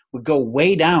 would go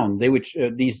way down. They would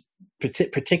these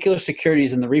particular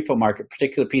securities in the repo market,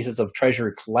 particular pieces of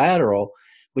treasury collateral,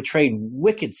 would trade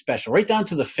wicked special, right down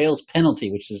to the fails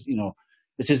penalty, which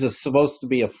is supposed to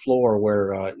be a floor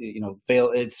where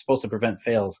it's supposed to prevent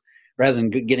fails. Rather than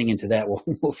getting into that,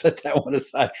 we'll set that one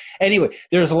aside. Anyway,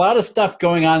 there's a lot of stuff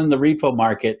going on in the repo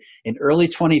market in early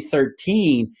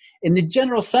 2013, and the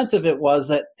general sense of it was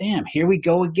that, damn, here we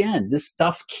go again. This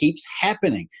stuff keeps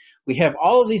happening. We have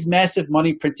all of these massive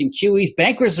money printing QEs,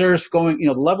 bank reserves going,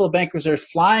 the level of bank reserves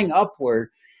flying upward,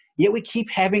 yet we keep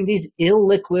having these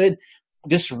illiquid,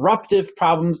 disruptive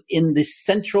problems in the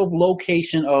central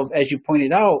location of, as you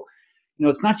pointed out,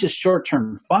 it's not just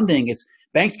short-term funding, it's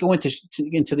banks go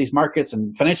into these markets,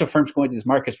 and financial firms go into these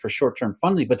markets for short-term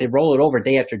funding, but they roll it over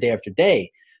day after day after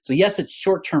day. So yes, it's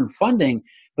short-term funding,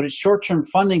 but it's short-term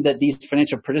funding that these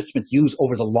financial participants use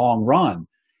over the long run.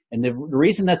 And the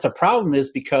reason that's a problem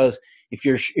is because if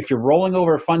you're rolling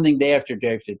over funding day after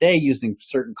day after day using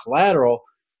certain collateral,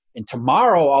 and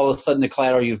tomorrow all of a sudden the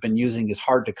collateral you've been using is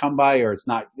hard to come by, or it's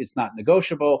not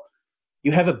negotiable,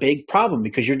 you have a big problem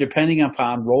because you're depending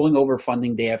upon rolling over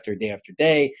funding day after day after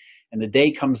day, and the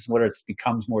day comes where it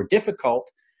becomes more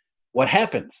difficult. What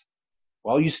happens?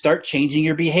 Well, you start changing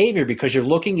your behavior because you're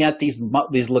looking at these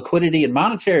liquidity and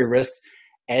monetary risks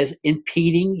as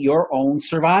impeding your own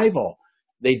survival.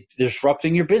 They're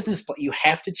disrupting your business, but you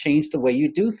have to change the way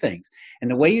you do things.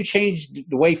 And the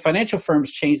way financial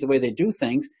firms change the way they do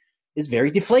things is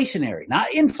very deflationary, not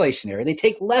inflationary. They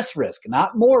take less risk,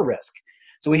 not more risk.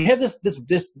 So we have this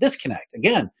disconnect.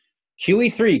 Again,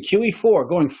 QE3, QE4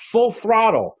 going full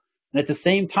throttle. And at the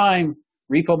same time,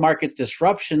 repo market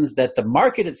disruptions that the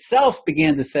market itself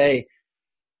began to say,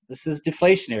 this is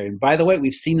deflationary. And by the way,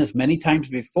 we've seen this many times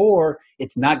before.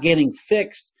 It's not getting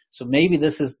fixed. So maybe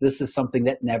this is something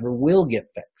that never will get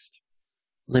fixed.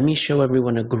 Let me show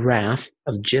everyone a graph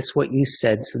of just what you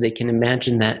said so they can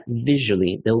imagine that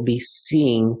visually. They'll be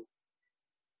seeing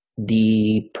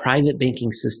the private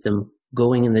banking system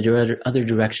going in the other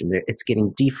direction. It's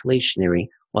getting deflationary,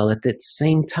 while at the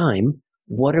same time,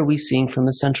 what are we seeing from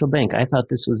the central bank? I thought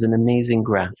this was an amazing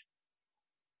graph.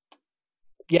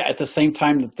 Yeah, at the same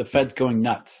time that the Fed's going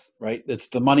nuts, right? It's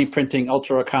the money printing,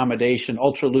 ultra accommodation,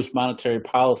 ultra loose monetary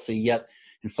policy, yet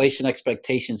inflation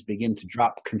expectations begin to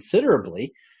drop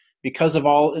considerably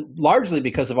largely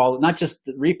because of all, not just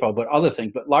the repo, but other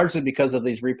things, but largely because of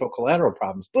these repo collateral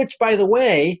problems, which, by the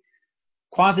way,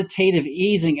 quantitative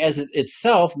easing as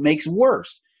itself makes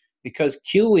worse because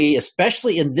QE,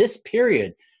 especially in this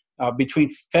period between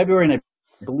February and I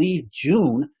believe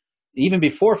June, even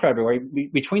before February,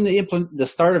 between the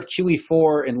start of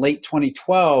QE4 in late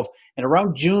 2012 and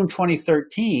around June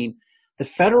 2013, the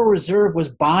Federal Reserve was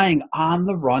buying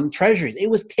on-the-run treasuries.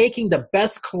 It was taking the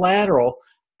best collateral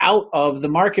out of the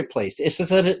marketplace,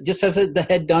 just as it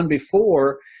had done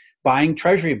before, buying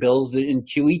treasury bills in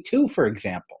QE2, for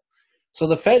example. So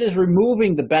the Fed is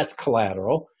removing the best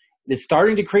collateral. It's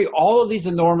starting to create all of these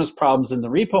enormous problems in the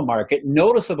repo market,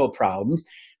 noticeable problems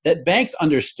that banks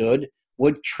understood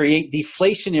would create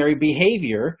deflationary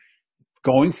behavior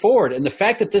going forward. And the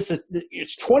fact that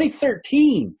it's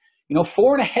 2013,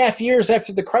 4.5 years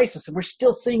after the crisis, and we're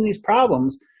still seeing these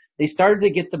problems, they started to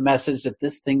get the message that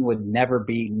this thing would never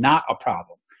be not a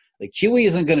problem. Like QE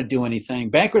isn't going to do anything.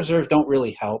 Bank reserves don't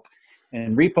really help.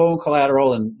 And repo and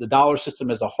collateral and the dollar system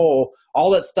as a whole,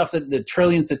 all that stuff, that the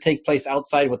trillions that take place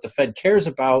outside what the Fed cares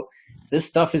about, this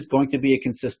stuff is going to be a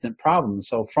consistent problem.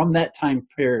 So from that time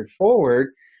period forward,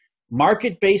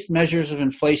 market-based measures of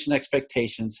inflation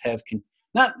expectations have,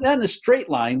 not in a straight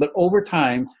line, but over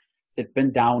time, they've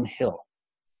been downhill.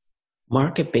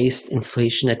 Market-based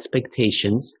inflation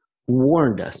expectations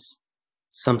warned us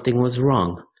something was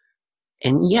wrong.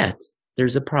 And yet,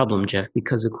 there's a problem, Jeff,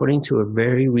 because according to a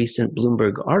very recent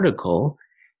Bloomberg article,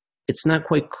 it's not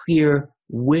quite clear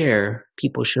where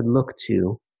people should look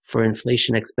to for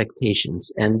inflation expectations.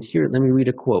 And here, let me read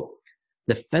a quote.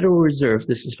 The Federal Reserve,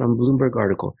 this is from a Bloomberg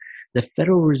article, the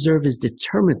Federal Reserve is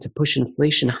determined to push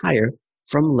inflation higher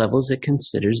from levels it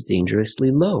considers dangerously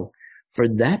low. For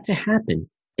that to happen,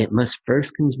 it must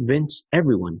first convince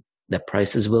everyone that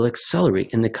prices will accelerate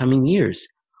in the coming years.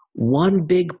 One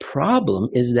big problem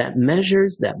is that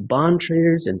measures that bond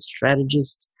traders and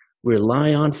strategists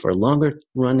rely on for longer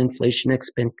run inflation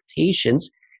expectations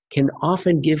can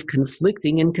often give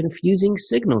conflicting and confusing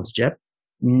signals, Jeff.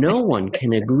 No one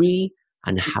can agree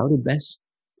on how to best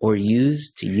or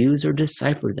use or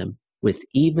decipher them, with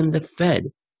even the Fed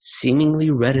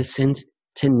seemingly reticent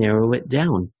to narrow it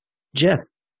down. Jeff,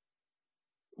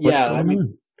 what's going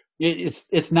on?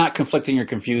 It's not conflicting or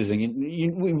confusing.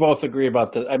 We both agree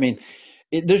about that.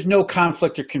 There's no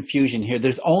conflict or confusion here.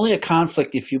 There's only a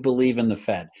conflict if you believe in the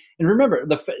Fed. And remember,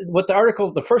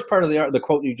 the first part of the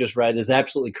quote you just read is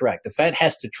absolutely correct. The Fed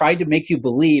has to try to make you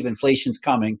believe inflation's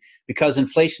coming because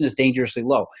inflation is dangerously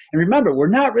low. And remember, we're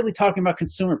not really talking about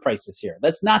consumer prices here.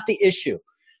 That's not the issue.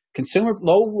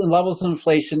 Low levels of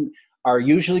inflation are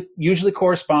usually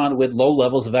correspond with low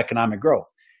levels of economic growth,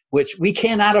 which we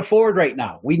cannot afford right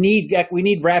now. We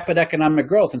need rapid economic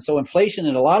growth. And so inflation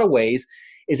in a lot of ways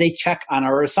is a check on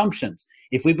our assumptions.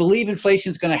 If we believe inflation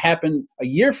is going to happen a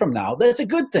year from now, that's a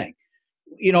good thing,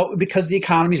 because the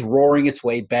economy is roaring its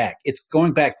way back. It's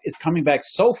coming back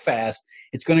so fast,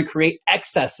 it's going to create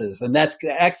excesses, and that's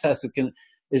excess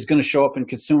is going to show up in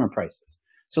consumer prices.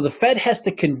 So the Fed has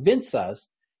to convince us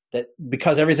that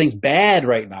because everything's bad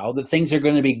right now, that things are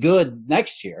going to be good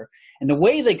next year. And the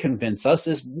way they convince us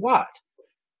is what?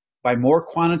 By more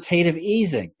quantitative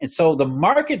easing. And so the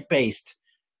market-based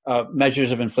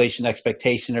measures of inflation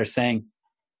expectation are saying,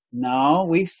 no,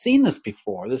 we've seen this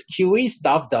before. This QE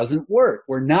stuff doesn't work.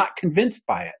 We're not convinced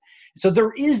by it. So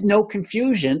there is no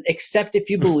confusion except if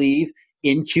you believe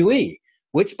in QE,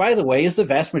 which, by the way, is the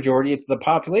vast majority of the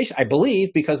population, I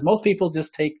believe, because most people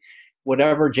just take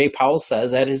whatever Jay Powell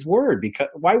says at his word. Because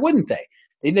why wouldn't they?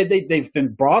 They've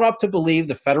been brought up to believe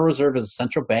the Federal Reserve is a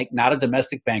central bank, not a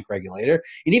domestic bank regulator.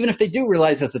 And even if they do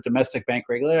realize it's a domestic bank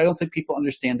regulator, I don't think people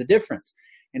understand the difference.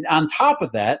 And on top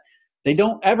of that, they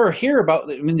don't ever hear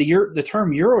about, I mean, the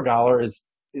term Eurodollar is,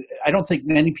 I don't think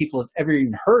many people have ever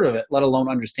even heard of it, let alone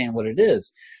understand what it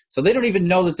is. So they don't even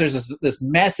know that there's this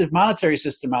massive monetary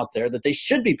system out there that they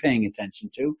should be paying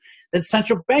attention to, that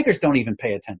central bankers don't even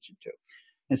pay attention to.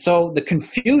 And so the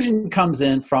confusion comes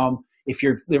in from, if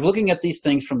they're looking at these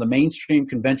things from the mainstream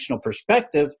conventional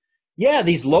perspective, yeah,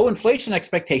 these low inflation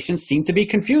expectations seem to be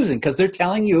confusing because they're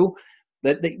telling you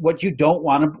that what you don't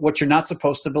want to, what you're not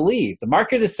supposed to believe. The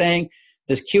market is saying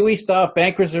this QE stuff,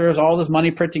 bank reserves, all this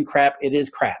money printing crap, it is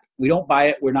crap. We don't buy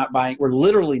it. We're not buying. We're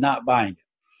literally not buying it.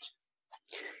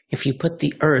 If you put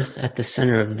the Earth at the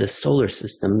center of the solar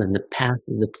system, then the path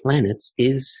of the planets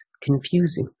is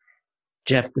confusing.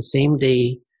 Jeff, the same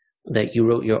day that you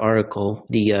wrote your article,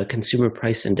 the Consumer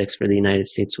Price Index for the United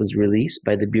States was released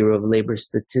by the Bureau of Labor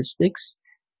Statistics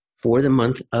for the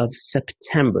month of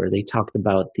September. They talked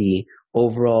about the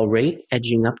overall rate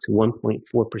edging up to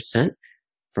 1.4%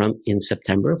 in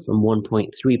September from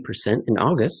 1.3% in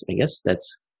August. I guess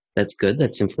that's good.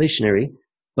 That's inflationary.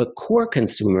 But core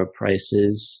consumer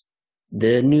prices,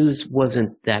 the news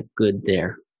wasn't that good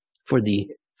there for the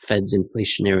Fed's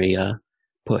inflationary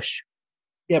push.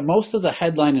 Yeah, most of the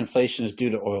headline inflation is due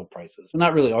to oil prices. Well,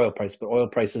 not really oil prices, but oil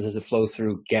prices as it flows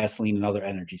through gasoline and other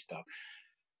energy stuff.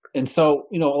 And so,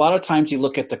 a lot of times you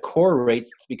look at the core rates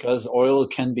because oil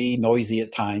can be noisy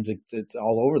at times. It's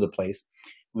all over the place.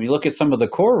 When you look at some of the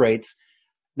core rates,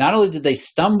 not only did they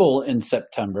stumble in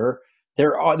September,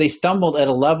 they stumbled at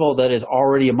a level that is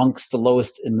already amongst the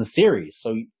lowest in the series.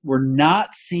 So we're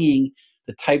not seeing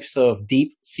the types of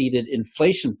deep-seated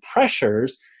inflation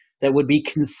pressures that would be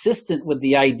consistent with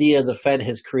the idea the Fed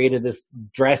has created this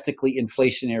drastically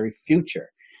inflationary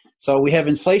future. So we have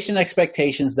inflation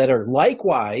expectations that are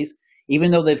likewise,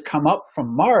 even though they've come up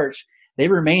from March, they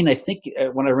remain, I think,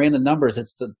 when I ran the numbers,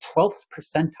 it's the 12th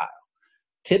percentile.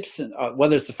 Tips,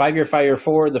 whether it's the 5-year, 5-year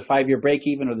forward, the 5-year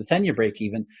break-even, or the 10-year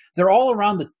break-even, they're all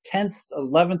around the 10th,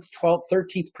 11th, 12th,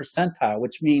 13th percentile,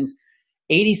 which means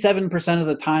 87% of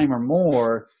the time or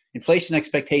more, inflation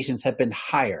expectations have been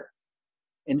higher.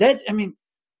 And that,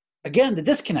 again, the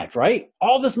disconnect, right?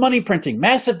 All this money printing,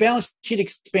 massive balance sheet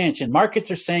expansion.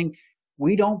 Markets are saying,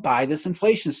 we don't buy this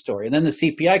inflation story. And then the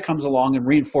CPI comes along and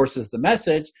reinforces the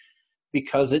message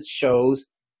because it shows,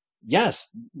 yes,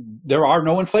 there are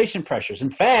no inflation pressures.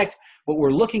 In fact, what we're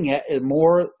looking at is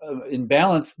more in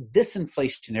balance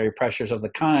disinflationary pressures of the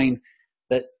kind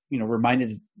that,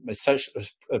 reminded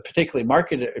particularly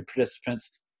market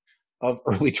participants of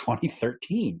early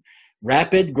 2013.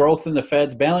 Rapid growth in the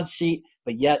Fed's balance sheet,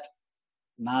 but yet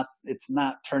it's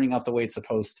not turning out the way it's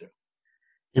supposed to.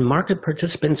 And market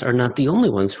participants are not the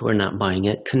only ones who are not buying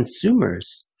it.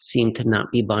 Consumers seem to not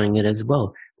be buying it as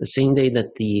well. The same day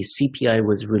that the CPI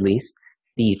was released,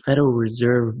 the Federal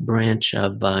Reserve branch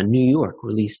of New York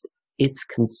released its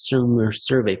consumer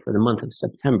survey for the month of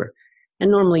September.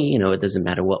 And normally, it doesn't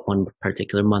matter what one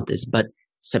particular month is, but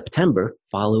September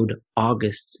followed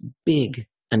August's big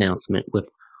announcement with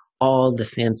all the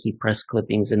fancy press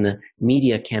clippings and the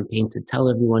media campaign to tell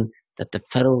everyone that the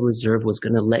Federal Reserve was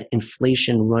going to let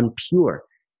inflation run pure.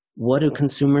 What do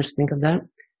consumers think of that?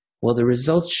 Well, the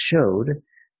results showed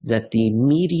that the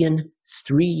median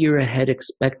 3-year ahead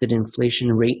expected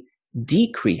inflation rate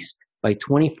decreased by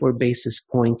 24 basis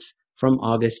points from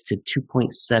August to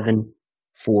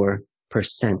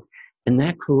 2.74%. And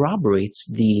that corroborates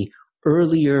the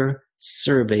earlier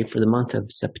survey for the month of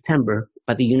September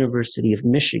by the University of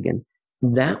Michigan.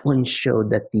 That one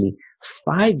showed that the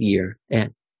 5-year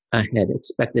ahead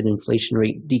expected inflation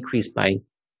rate decreased by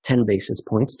 10 basis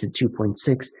points to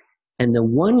 2.6, and the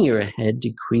 1-year ahead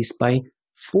decreased by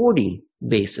 40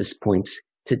 basis points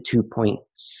to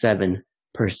 2.7%.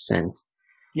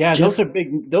 Yeah, those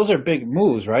are big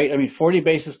moves, right? 40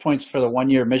 basis points for the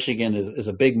 1-year Michigan is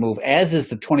a big move, as is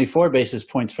the 24 basis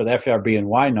points for the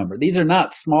FRB&Y number. These are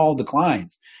not small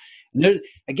declines. Again,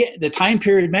 the time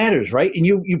period matters, right? And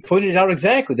you pointed it out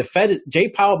exactly. The Fed, Jay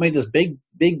Powell made this big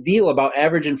big deal about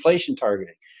average inflation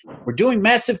targeting. We're doing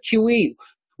massive QE.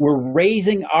 We're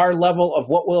raising our level of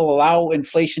what will allow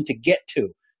inflation to get to.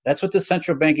 That's what the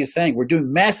central bank is saying. We're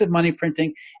doing massive money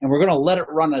printing, and we're going to let it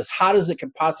run as hot as it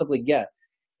can possibly get.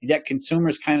 And yet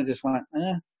consumers kind of just went,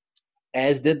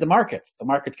 as did the markets. The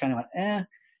markets kind of went,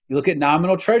 You look at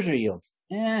nominal treasury yields,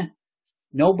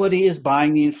 Nobody is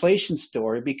buying the inflation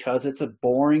story because it's a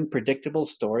boring, predictable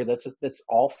story that's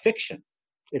all fiction.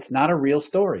 It's not a real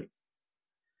story.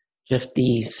 Jeff,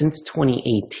 since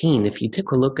 2018, if you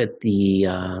take a look at the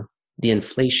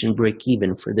inflation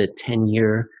break-even for the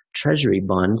 10-year Treasury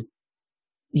bond,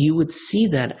 you would see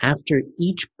that after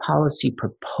each policy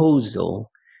proposal,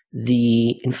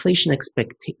 the inflation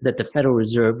that the Federal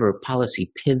Reserve or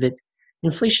policy pivot,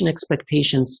 inflation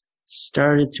expectations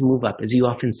started to move up. As you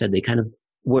often said, they kind of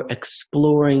were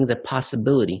exploring the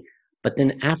possibility. But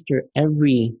then after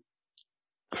every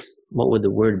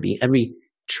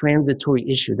transitory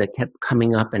issue that kept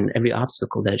coming up and every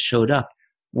obstacle that showed up,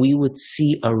 we would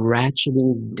see a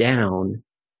ratcheting down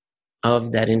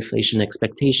of that inflation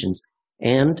expectations.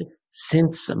 And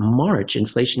since March,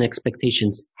 inflation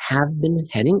expectations have been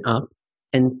heading up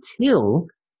until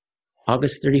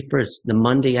August 31st, the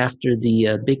Monday after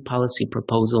the big policy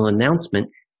proposal announcement.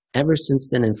 Ever since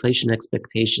then, inflation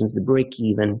expectations, the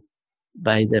break-even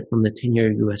from the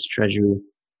 10-year U.S. Treasury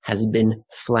has been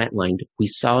flatlined. We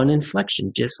saw an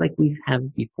inflection, just like we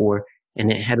have before, and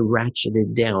it had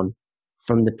ratcheted down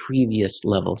from the previous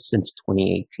level since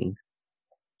 2018.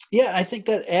 Yeah, I think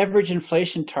that average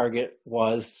inflation target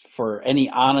was, for any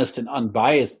honest and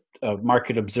unbiased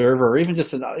market observer, or even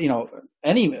just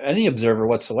any observer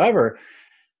whatsoever,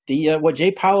 what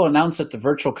Jay Powell announced at the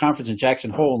virtual conference in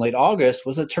Jackson Hole in late August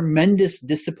was a tremendous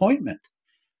disappointment.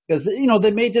 Because,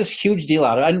 they made this huge deal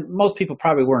out of it. And most people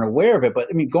probably weren't aware of it. But,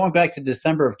 going back to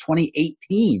December of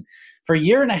 2018, for a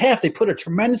year and a half, they put a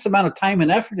tremendous amount of time and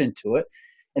effort into it.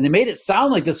 And they made it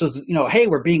sound like this was, hey,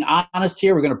 we're being honest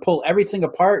here. We're going to pull everything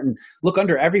apart and look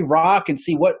under every rock and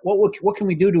see what can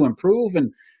we do to improve.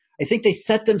 And I think they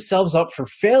set themselves up for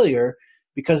failure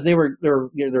because they were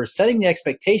setting the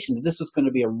expectation that this was going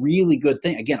to be a really good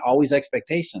thing. Again, always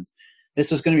expectations.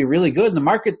 This was going to be really good. And the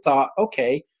market thought,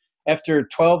 okay, after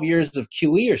 12 years of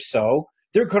QE or so,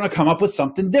 they're going to come up with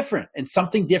something different, and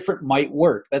something different might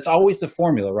work. That's always the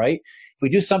formula, right? If we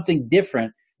do something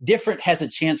different has a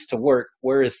chance to work,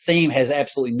 whereas same has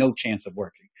absolutely no chance of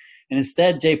working. And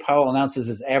instead, Jay Powell announces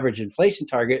his average inflation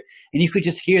target, and you could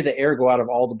just hear the air go out of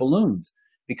all the balloons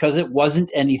because it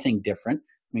wasn't anything different.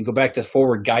 Go back to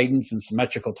forward guidance and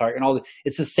symmetrical target and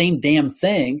it's the same damn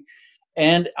thing.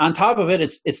 And on top of it,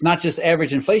 it's not just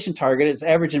average inflation target, it's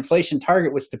average inflation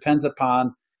target, which depends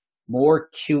upon more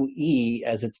QE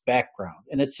as its background.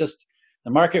 And it's just,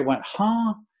 the market went,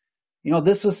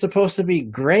 this was supposed to be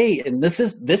great. And this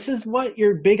is what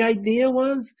your big idea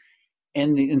was.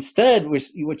 And instead,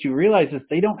 what you realize is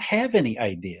they don't have any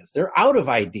ideas. They're out of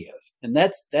ideas. And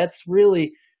that's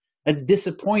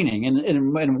disappointing. And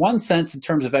in one sense, in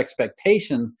terms of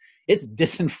expectations, it's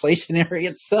disinflationary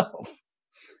itself.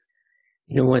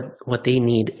 What they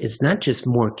need is not just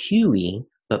more QE,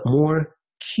 but more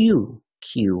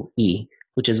QQE,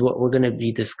 which is what we're going to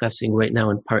be discussing right now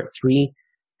in part 3.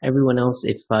 Everyone else,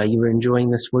 if you were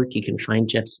enjoying this work, you can find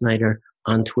Jeff Snyder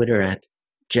on Twitter at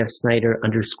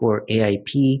JeffSnyder_AIP.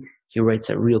 He writes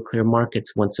at Real Clear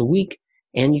Markets once a week.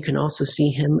 And you can also see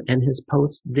him and his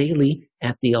posts daily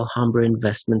at the Alhambra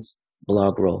Investments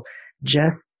blog roll.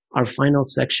 Jeff, our final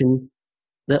section,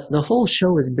 the whole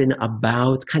show has been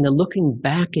about kind of looking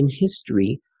back in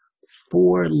history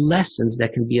for lessons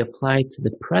that can be applied to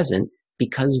the present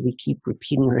because we keep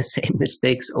repeating the same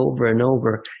mistakes over and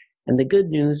over. And the good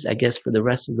news, I guess, for the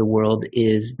rest of the world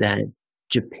is that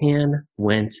Japan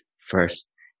went first.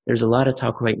 There's a lot of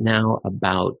talk right now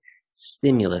about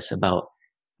stimulus, about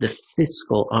the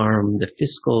fiscal arm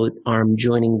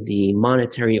joining the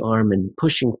monetary arm and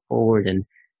pushing forward and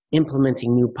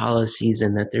implementing new policies,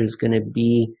 and that there's going to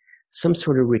be some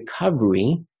sort of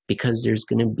recovery because there's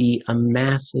going to be a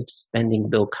massive spending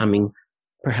bill coming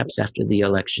perhaps after the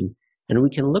election. And we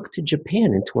can look to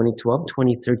Japan in 2012,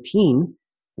 2013,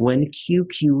 when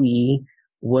QQE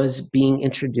was being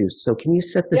introduced. So can you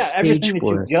set the stage everything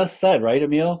for that us? You just said, right,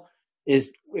 Emil,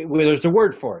 there's a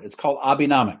word for it. It's called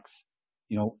Abenomics.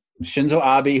 Shinzo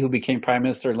Abe, who became prime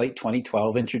minister in late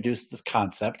 2012, introduced this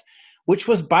concept, which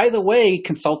was, by the way,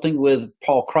 consulting with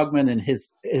Paul Krugman and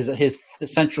his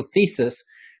central thesis,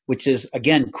 which is,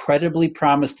 again, credibly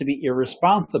promised to be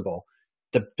irresponsible.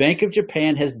 The Bank of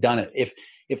Japan has done it.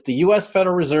 If the U.S.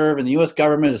 Federal Reserve and the U.S.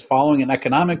 government is following an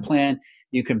economic plan,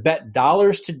 you can bet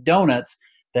dollars to donuts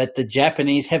that the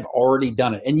Japanese have already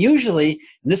done it. And usually,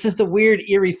 and this is the weird,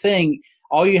 eerie thing,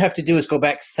 all you have to do is go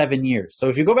back 7 years. So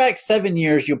if you go back 7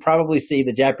 years, you'll probably see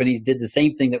the Japanese did the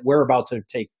same thing that we're about to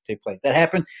take place. That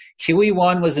happened.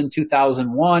 QE1 was in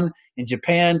 2001 in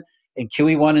Japan, and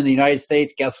QE1 in the United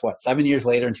States, guess what? 7 years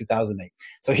later in 2008.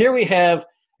 So here we have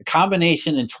a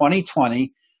combination in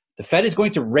 2020. The Fed is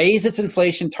going to raise its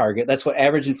inflation target. That's what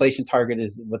average inflation target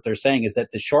is. What they're saying is that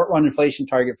the short run inflation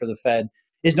target for the Fed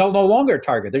is no longer a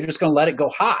target. They're just going to let it go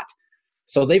hot.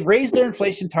 So they've raised their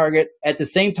inflation target at the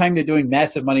same time they're doing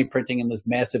massive money printing in this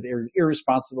massive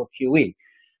irresponsible QE,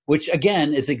 which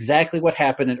again is exactly what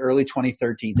happened in early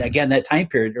 2013. Again, that time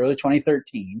period, early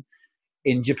 2013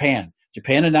 in Japan.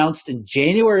 Japan announced in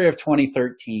January of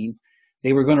 2013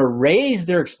 they were going to raise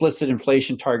their explicit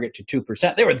inflation target to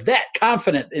 2%. They were that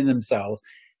confident in themselves.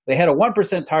 They had a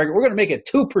 1% target. We're going to make it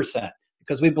 2%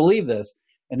 because we believe this.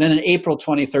 And then in April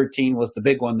 2013 was the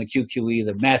big one, the QQE,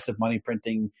 the massive money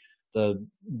printing, the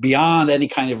beyond any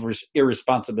kind of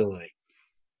irresponsibility.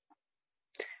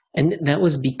 And that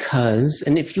was because,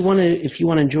 and if you want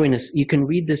to join us, you can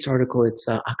read this article. It's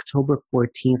October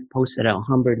 14th, posted at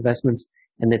Alhambra Investments.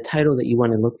 And the title that you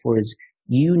want to look for is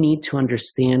 "You Need to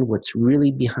Understand What's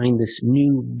Really Behind This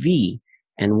New V."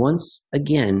 And once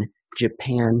again,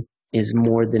 Japan is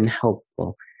more than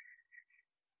helpful.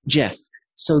 Jeff,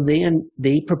 so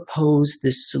they proposed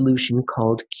this solution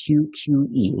called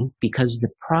QQE because the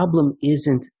problem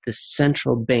isn't the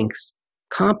central bank's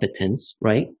competence,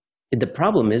 right? The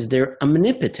problem is they're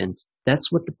omnipotent.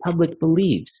 That's what the public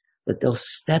believes, that they'll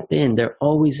step in. They're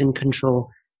always in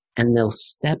control, and they'll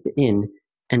step in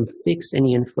and fix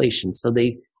any inflation. So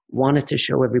they wanted to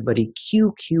show everybody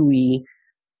QQE.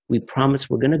 We promise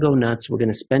we're going to go nuts. We're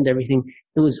going to spend everything.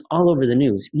 It was all over the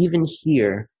news, even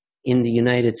here in the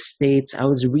United States. I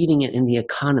was reading it in The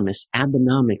Economist,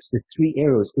 Abenomics, the three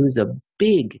arrows. It was a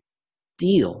big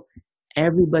deal.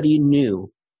 Everybody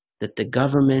knew that the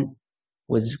government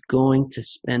was going to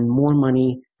spend more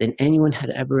money than anyone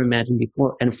had ever imagined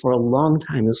before. And for a long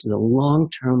time, this was a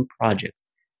long-term project.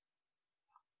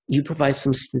 You provide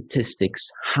some statistics.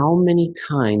 How many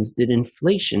times did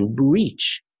inflation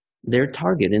breach their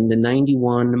target in the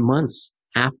 91 months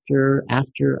after what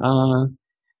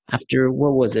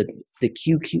was it?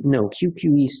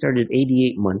 QQE started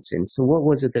 88 months in. So what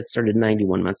was it that started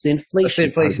 91 months? The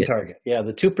inflation target. Yeah,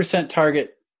 the 2%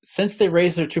 target. Since they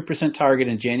raised their 2% target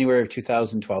in January of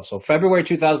 2012, so February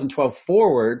 2012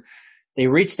 forward, they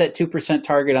reached that 2%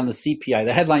 target on the CPI,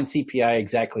 the headline CPI,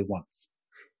 exactly once.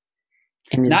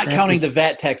 And not counting the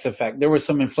VAT tax effect. There was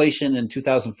some inflation in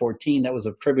 2014 that was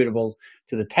attributable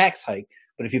to the tax hike.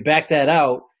 But if you back that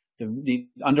out, the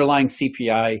underlying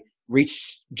CPI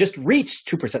just reached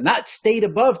 2%, not stayed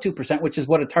above 2%, which is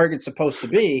what a target's supposed to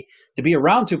be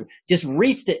around 2%, just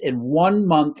reached it in 1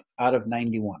 month out of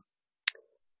 91.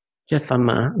 Jeff, I'm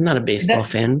not a baseball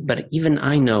fan, but even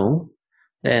I know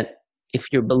that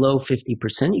if you're below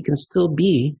 50%, you can still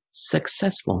be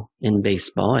successful in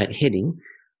baseball at hitting.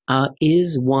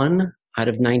 Is 1 out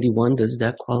of 91, does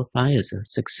that qualify as a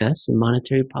success in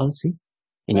monetary policy,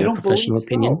 in your professional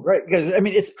opinion? So, right, because, I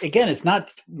mean,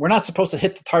 we're not supposed to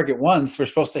hit the target once. We're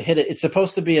supposed to hit it. It's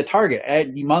supposed to be a target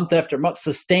month after month,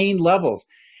 sustained levels.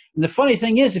 And the funny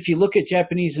thing is, if you look at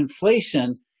Japanese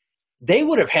inflation, they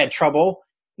would have had trouble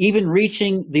even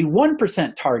reaching the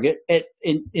 1% target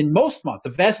in most months. The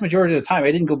vast majority of the time,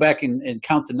 I didn't go back and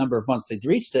count the number of months they'd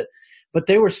reached it, but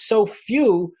they were so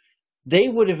few, they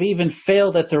would have even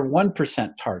failed at their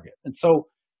 1% target. And so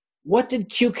what did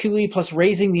QQE plus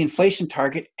raising the inflation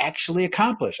target actually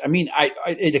accomplish? I mean,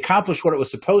 it accomplished what it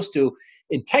was supposed to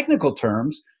in technical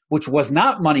terms, which was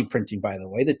not money printing, by the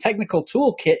way. The technical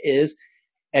toolkit is,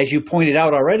 as you pointed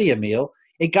out already, Emil,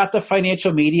 it got the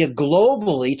financial media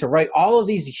globally to write all of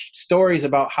these stories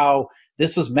about how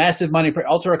this was massive money,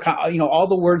 all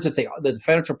the words that the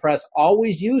financial press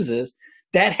always uses.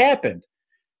 That happened.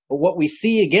 But what we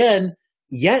see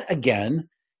yet again,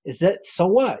 is that, so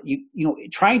what?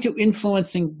 Trying to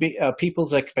influencing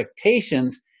people's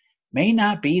expectations may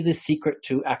not be the secret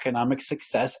to economic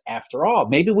success after all.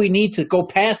 Maybe we need to go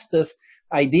past this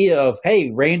idea of,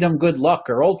 hey, random good luck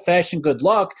or old-fashioned good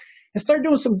luck, and start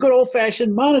doing some good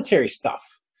old-fashioned monetary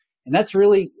stuff. And that's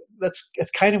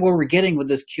kind of where we're getting with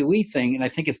this QE thing, and I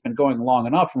think it's been going long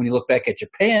enough. When you look back at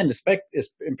Japan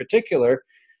in particular,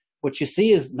 what you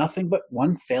see is nothing but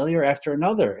one failure after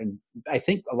another. And I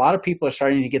think a lot of people are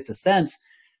starting to get the sense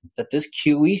that this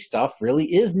QE stuff really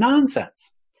is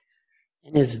nonsense.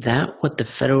 And is that what the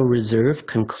Federal Reserve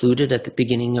concluded at the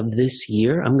beginning of this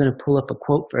year? I'm going to pull up a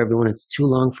quote for everyone. It's too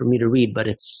long for me to read, but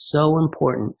it's so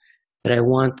important that I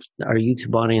want our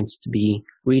YouTube audience to be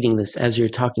reading this as you're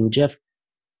talking. Jeff,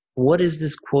 what is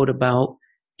this quote about,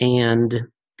 and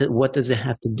what does it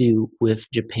have to do with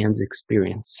Japan's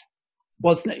experience?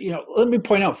 Well, it's, let me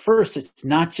point out first, it's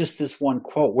not just this one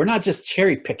quote. We're not just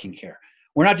cherry picking here.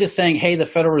 We're not just saying, hey, the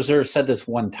Federal Reserve said this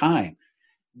one time.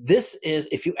 This is,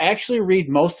 if you actually read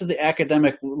most of the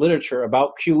academic literature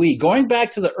about QE, going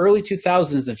back to the early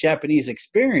 2000s of Japanese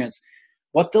experience,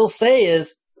 what they'll say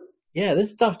is, yeah,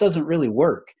 this stuff doesn't really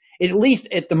work. At least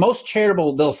at the most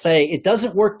charitable, they'll say it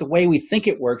doesn't work the way we think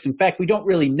it works. In fact, we don't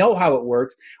really know how it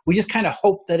works. We just kind of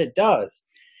hope that it does.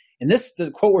 And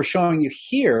the quote we're showing you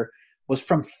here was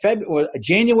from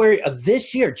January of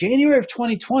this year, January of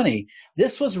 2020.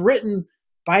 This was written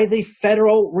by the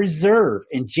Federal Reserve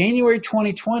in January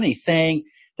 2020, saying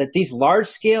that these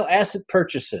large-scale asset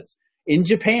purchases in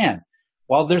Japan,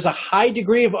 while there's a high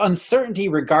degree of uncertainty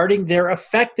regarding their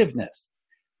effectiveness.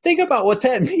 Think about what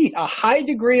that means, a high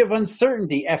degree of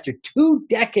uncertainty after 2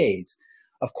 decades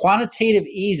of quantitative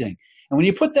easing. And when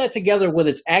you put that together with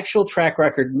its actual track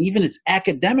record and even its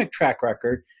academic track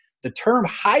record, the term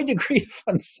high degree of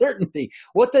uncertainty,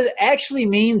 what that actually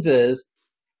means is,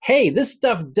 hey, this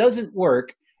stuff doesn't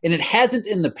work, and it hasn't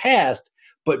in the past,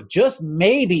 but just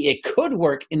maybe it could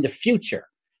work in the future.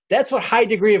 That's what high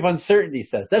degree of uncertainty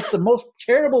says. That's the most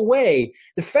charitable way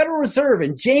the Federal Reserve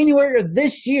in January of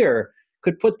this year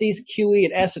could put these QE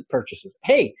and asset purchases.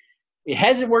 Hey, it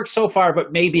hasn't worked so far,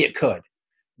 but maybe it could.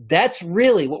 That's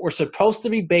really what we're supposed to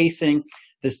be basing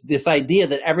this idea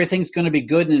that everything's going to be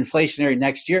good and inflationary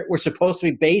next year. We're supposed to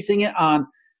be basing it on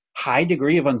high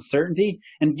degree of uncertainty.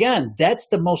 And again, that's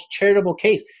the most charitable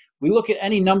case. We look at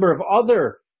any number of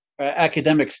other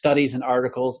academic studies and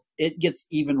articles, it gets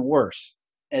even worse,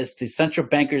 as the central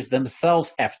bankers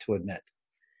themselves have to admit.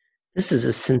 This is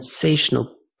a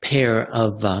sensational pair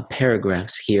of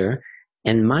paragraphs here.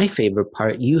 And my favorite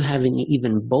part, you haven't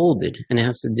even bolded, and it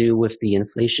has to do with the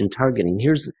inflation targeting.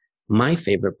 Here's my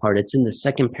favorite part. It's in the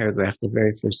second paragraph, the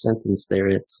very first sentence there.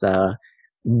 It's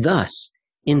thus,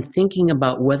 in thinking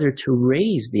about whether to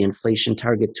raise the inflation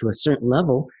target to a certain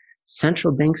level,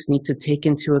 central banks need to take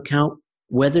into account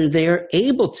whether they are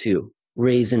able to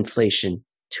raise inflation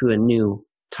to a new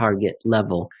target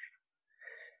level.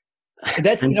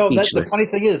 That's that's the funny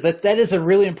thing is that is a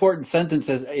really important sentence,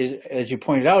 as you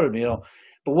pointed out, Emil.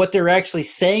 But what they're actually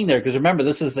saying there, because remember,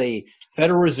 this is a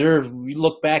Federal Reserve. We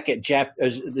look back at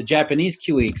the Japanese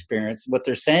QE experience. What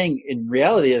they're saying in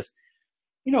reality is,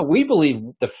 we believe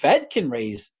the Fed can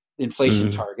raise the inflation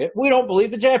target. We don't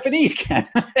believe the Japanese can,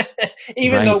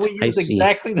 even though we use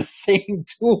exactly the same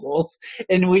tools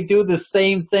and we do the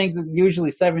same things. Usually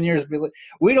 7 years.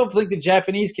 We don't think the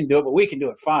Japanese can do it, but we can do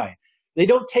it fine. They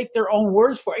don't take their own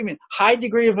words for it. I mean, high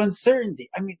degree of uncertainty.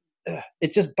 I mean,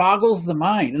 it just boggles the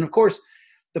mind. And of course,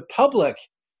 the public,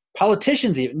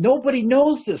 politicians even, nobody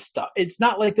knows this stuff. It's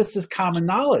not like this is common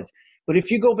knowledge. But if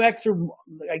you go back through,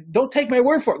 don't take my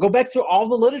word for it, go back through all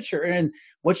the literature, and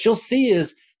what you'll see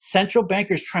is central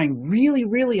bankers trying really,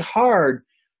 really hard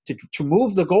to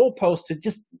move the goalpost to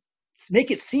just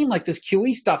make it seem like this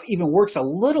QE stuff even works a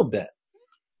little bit.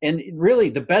 And really,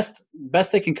 the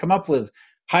best they can come up with,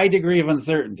 high degree of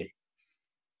uncertainty.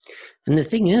 And the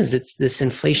thing is, it's this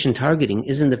inflation targeting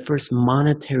isn't the first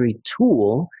monetary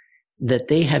tool that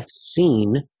they have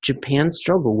seen Japan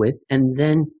struggle with, and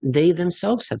then they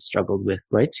themselves have struggled with,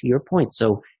 right? To your point.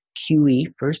 So QE,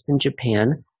 first in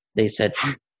Japan, they said,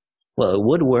 well, it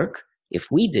would work if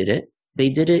we did it. They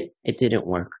did it. It didn't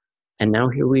work. And now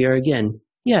here we are again.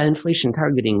 Yeah, inflation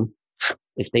targeting,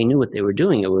 if they knew what they were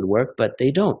doing, it would work, but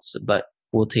they don't. So, but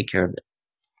we'll take care of it.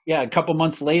 Yeah, a couple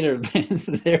months later,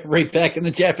 they're right back in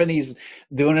the Japanese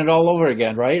doing it all over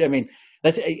again, right? I mean,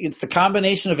 it's the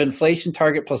combination of inflation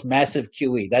target plus massive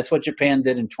QE. That's what Japan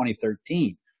did in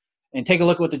 2013. And take a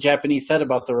look at what the Japanese said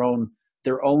about their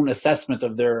own assessment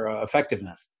of their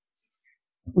effectiveness.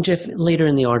 Jeff, later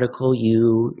in the article,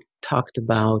 you talked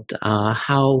about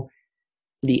how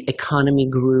the economy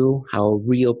grew, how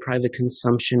real private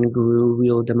consumption grew,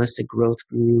 real domestic growth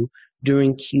grew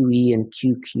during QE and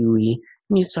QQE.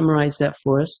 Can you summarize that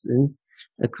for us? And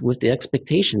with the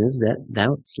expectation is that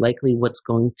that's likely what's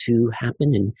going to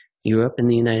happen in Europe and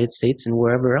the United States and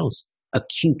wherever else a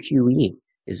QQE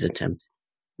is attempted.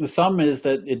 The sum is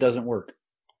that it doesn't work.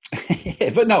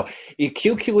 But no,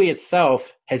 QQE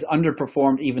itself has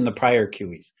underperformed even the prior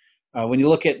QEs. When you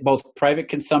look at both private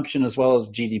consumption as well as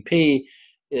GDP,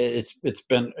 it's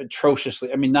been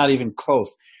atrociously, I mean, not even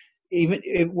close. Even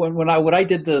when I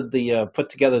did the put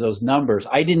together those numbers,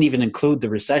 I didn't even include the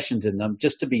recessions in them,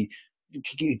 just to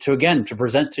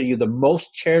present to you the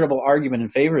most charitable argument in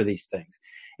favor of these things.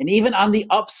 And even on the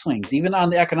upswings, even on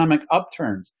the economic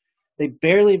upturns, the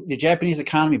Japanese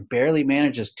economy barely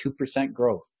manages 2%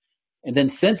 growth. And then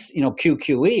since,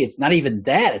 QQE, it's not even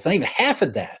that. It's not even half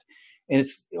of that. And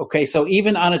it's okay. So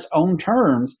even on its own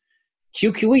terms,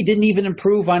 QQE didn't even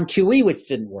improve on QE, which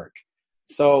didn't work.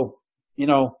 So,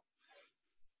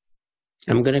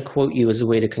 I'm going to quote you as a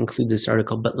way to conclude this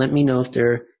article, but let me know if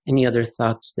there are any other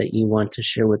thoughts that you want to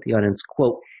share with the audience.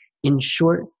 Quote, in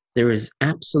short, there is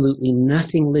absolutely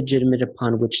nothing legitimate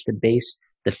upon which to base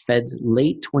the Fed's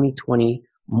late 2020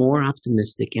 more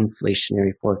optimistic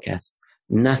inflationary forecasts.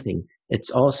 Nothing.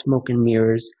 It's all smoke and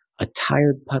mirrors, a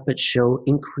tired puppet show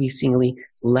increasingly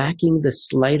lacking the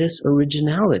slightest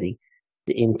originality.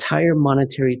 The entire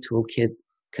monetary toolkit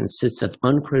consists of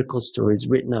uncritical stories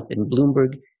written up in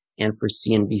Bloomberg and for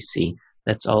CNBC.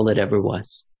 That's all it ever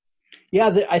was.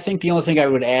 Yeah, I think the only thing I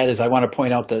would add is I want to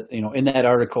point out that, in that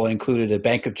article I included a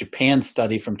Bank of Japan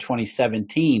study from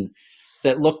 2017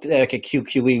 that looked at a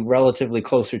QQE relatively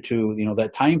closer to,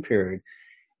 that time period.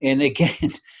 And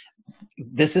again,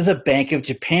 this is a Bank of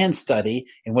Japan study,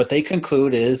 and what they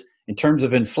conclude is, in terms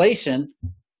of inflation,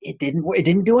 it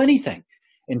didn't do anything.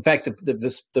 In fact,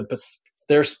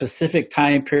 their specific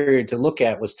time period to look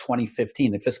at was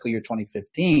 2015, the fiscal year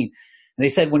 2015. And they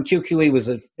said when QQE was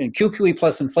in QQE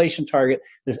plus inflation target,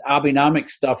 this Abenomics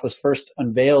stuff was first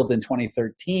unveiled in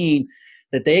 2013,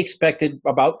 that they expected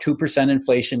about 2%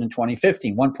 inflation in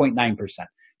 2015, 1.9%.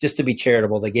 Just to be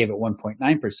charitable, they gave it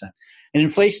 1.9%. And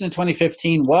inflation in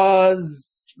 2015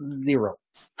 was 0.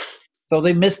 So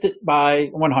they missed it by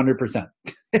 100%.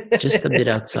 Just a bit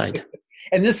outside.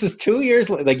 And this is 2 years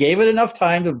later. They gave it enough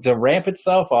time to ramp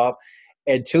itself up.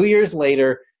 And 2 years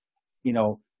later,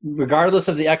 regardless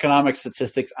of the economic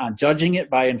statistics, on judging it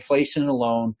by inflation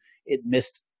alone, it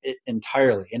missed it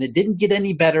entirely. And it didn't get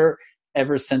any better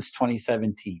ever since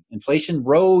 2017. Inflation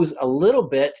rose a little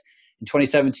bit in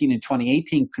 2017 and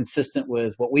 2018, consistent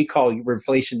with what we call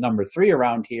inflation number 3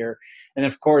 around here. And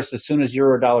of course, as soon as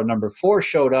Eurodollar number 4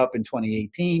 showed up in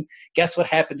 2018, guess what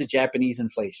happened to Japanese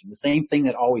inflation? The same thing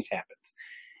that always happens.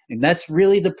 And that's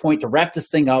really the point to wrap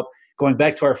this thing up, going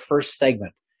back to our first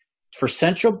segment. For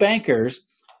central bankers,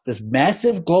 this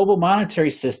massive global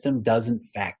monetary system doesn't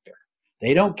factor.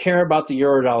 They don't care about the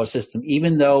Eurodollar system,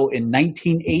 even though in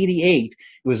 1988,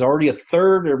 it was already a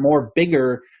third or more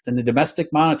bigger than the domestic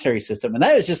monetary system. And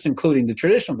that is just including the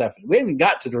traditional deficit. We haven't even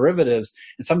got to derivatives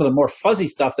and some of the more fuzzy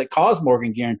stuff that caused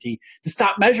Morgan Guarantee to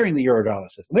stop measuring the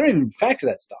Eurodollar system. We don't even factor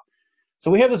that stuff.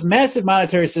 So we have this massive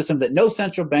monetary system that no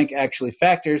central bank actually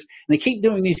factors. And they keep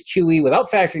doing these QE without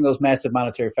factoring those massive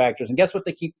monetary factors. And guess what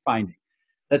they keep finding?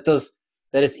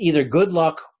 That it's either good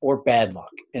luck or bad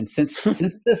luck. And since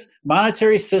this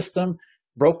monetary system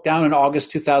broke down in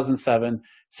August 2007,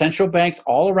 central banks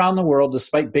all around the world,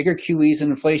 despite bigger QEs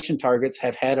and inflation targets,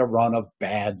 have had a run of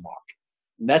bad luck.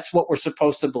 And that's what we're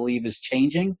supposed to believe is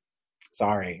changing.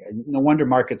 Sorry, no wonder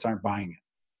markets aren't buying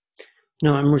it.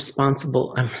 No, I'm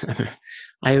responsible.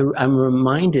 I'm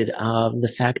reminded of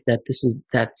the fact that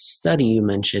that study you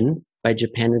mentioned by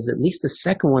Japan is at least the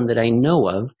second one that I know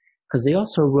of, because they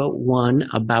also wrote one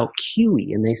about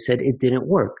QE, and they said it didn't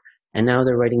work. And now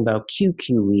they're writing about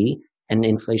QQE and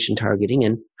inflation targeting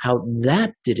and how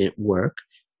that didn't work,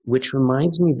 which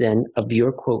reminds me then of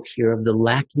your quote here of the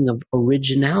lacking of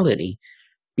originality,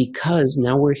 because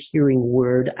now we're hearing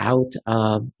word out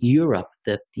of Europe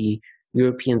that the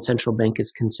European Central Bank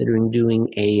is considering doing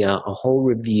a whole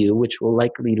review, which will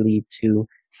likely lead to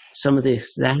some of the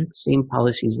exact same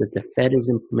policies that the Fed has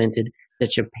implemented,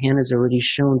 that Japan has already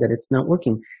shown that it's not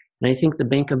working. And I think the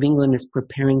Bank of England is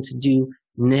preparing to do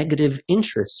negative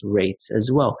interest rates as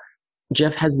well.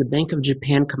 Jeff, has the Bank of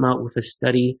Japan come out with a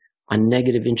study on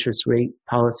negative interest rate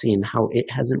policy and how it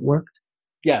hasn't worked?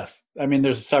 Yes. I mean,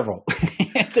 there's several.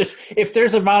 If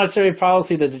there's a monetary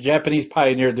policy that the Japanese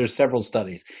pioneered, there's several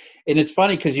studies. And it's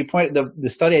funny because you pointed, the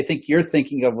study I think you're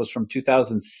thinking of was from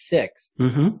 2006,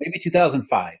 maybe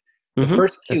 2005. The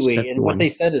first QE, that's and what they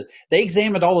said is they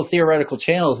examined all the theoretical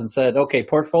channels and said, okay,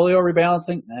 portfolio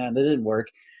rebalancing, that didn't work.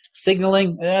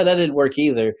 Signaling, that didn't work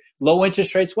either. Low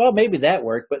interest rates, well, maybe that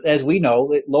worked. But as we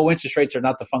know, low interest rates are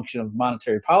not the function of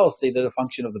monetary policy. They're the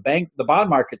function of the bond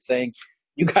market saying,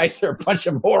 you guys are a bunch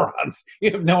of morons.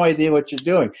 You have no idea what you're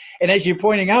doing. And as you're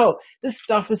pointing out, this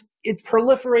stuff it's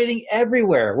proliferating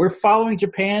everywhere. We're following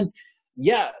Japan.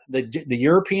 Yeah, the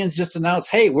Europeans just announced,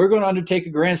 hey, we're going to undertake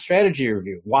a grand strategy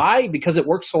review. Why? Because it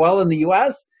works so well in the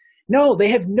U.S.? No, they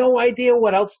have no idea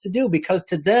what else to do because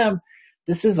to them,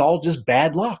 this is all just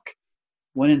bad luck.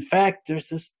 When in fact, there's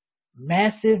this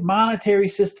massive monetary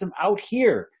system out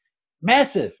here.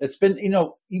 Massive. It's been,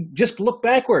 you just look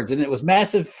backwards and it was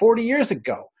massive 40 years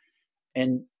ago.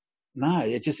 And nah,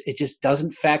 it just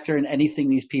doesn't factor in anything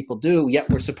these people do. Yet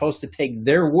we're supposed to take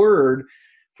their word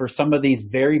for some of these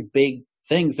very big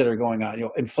things that are going on.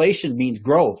 Inflation means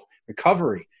growth,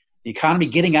 recovery, the economy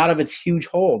getting out of its huge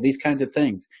hole, these kinds of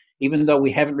things, even though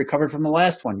we haven't recovered from the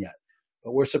last one yet.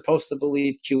 But we're supposed to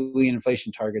believe QE and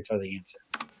inflation targets are the answer.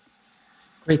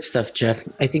 Great stuff, Jeff.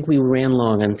 I think we ran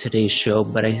long on today's show,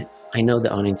 but I know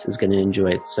the audience is going to enjoy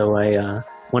it. So I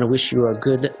want to wish you a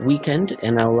good weekend,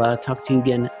 and I'll talk to you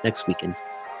again next weekend.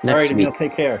 All right, Emil,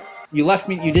 take care. You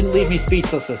didn't leave me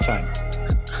speechless this time.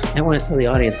 I want to tell the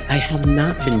audience, I have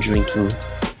not been drinking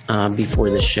before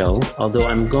the show, although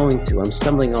I'm going to. I'm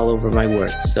stumbling all over my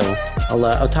words. So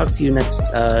I'll talk to you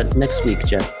next week,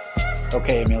 Jeff.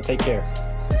 Okay, Emil, take care.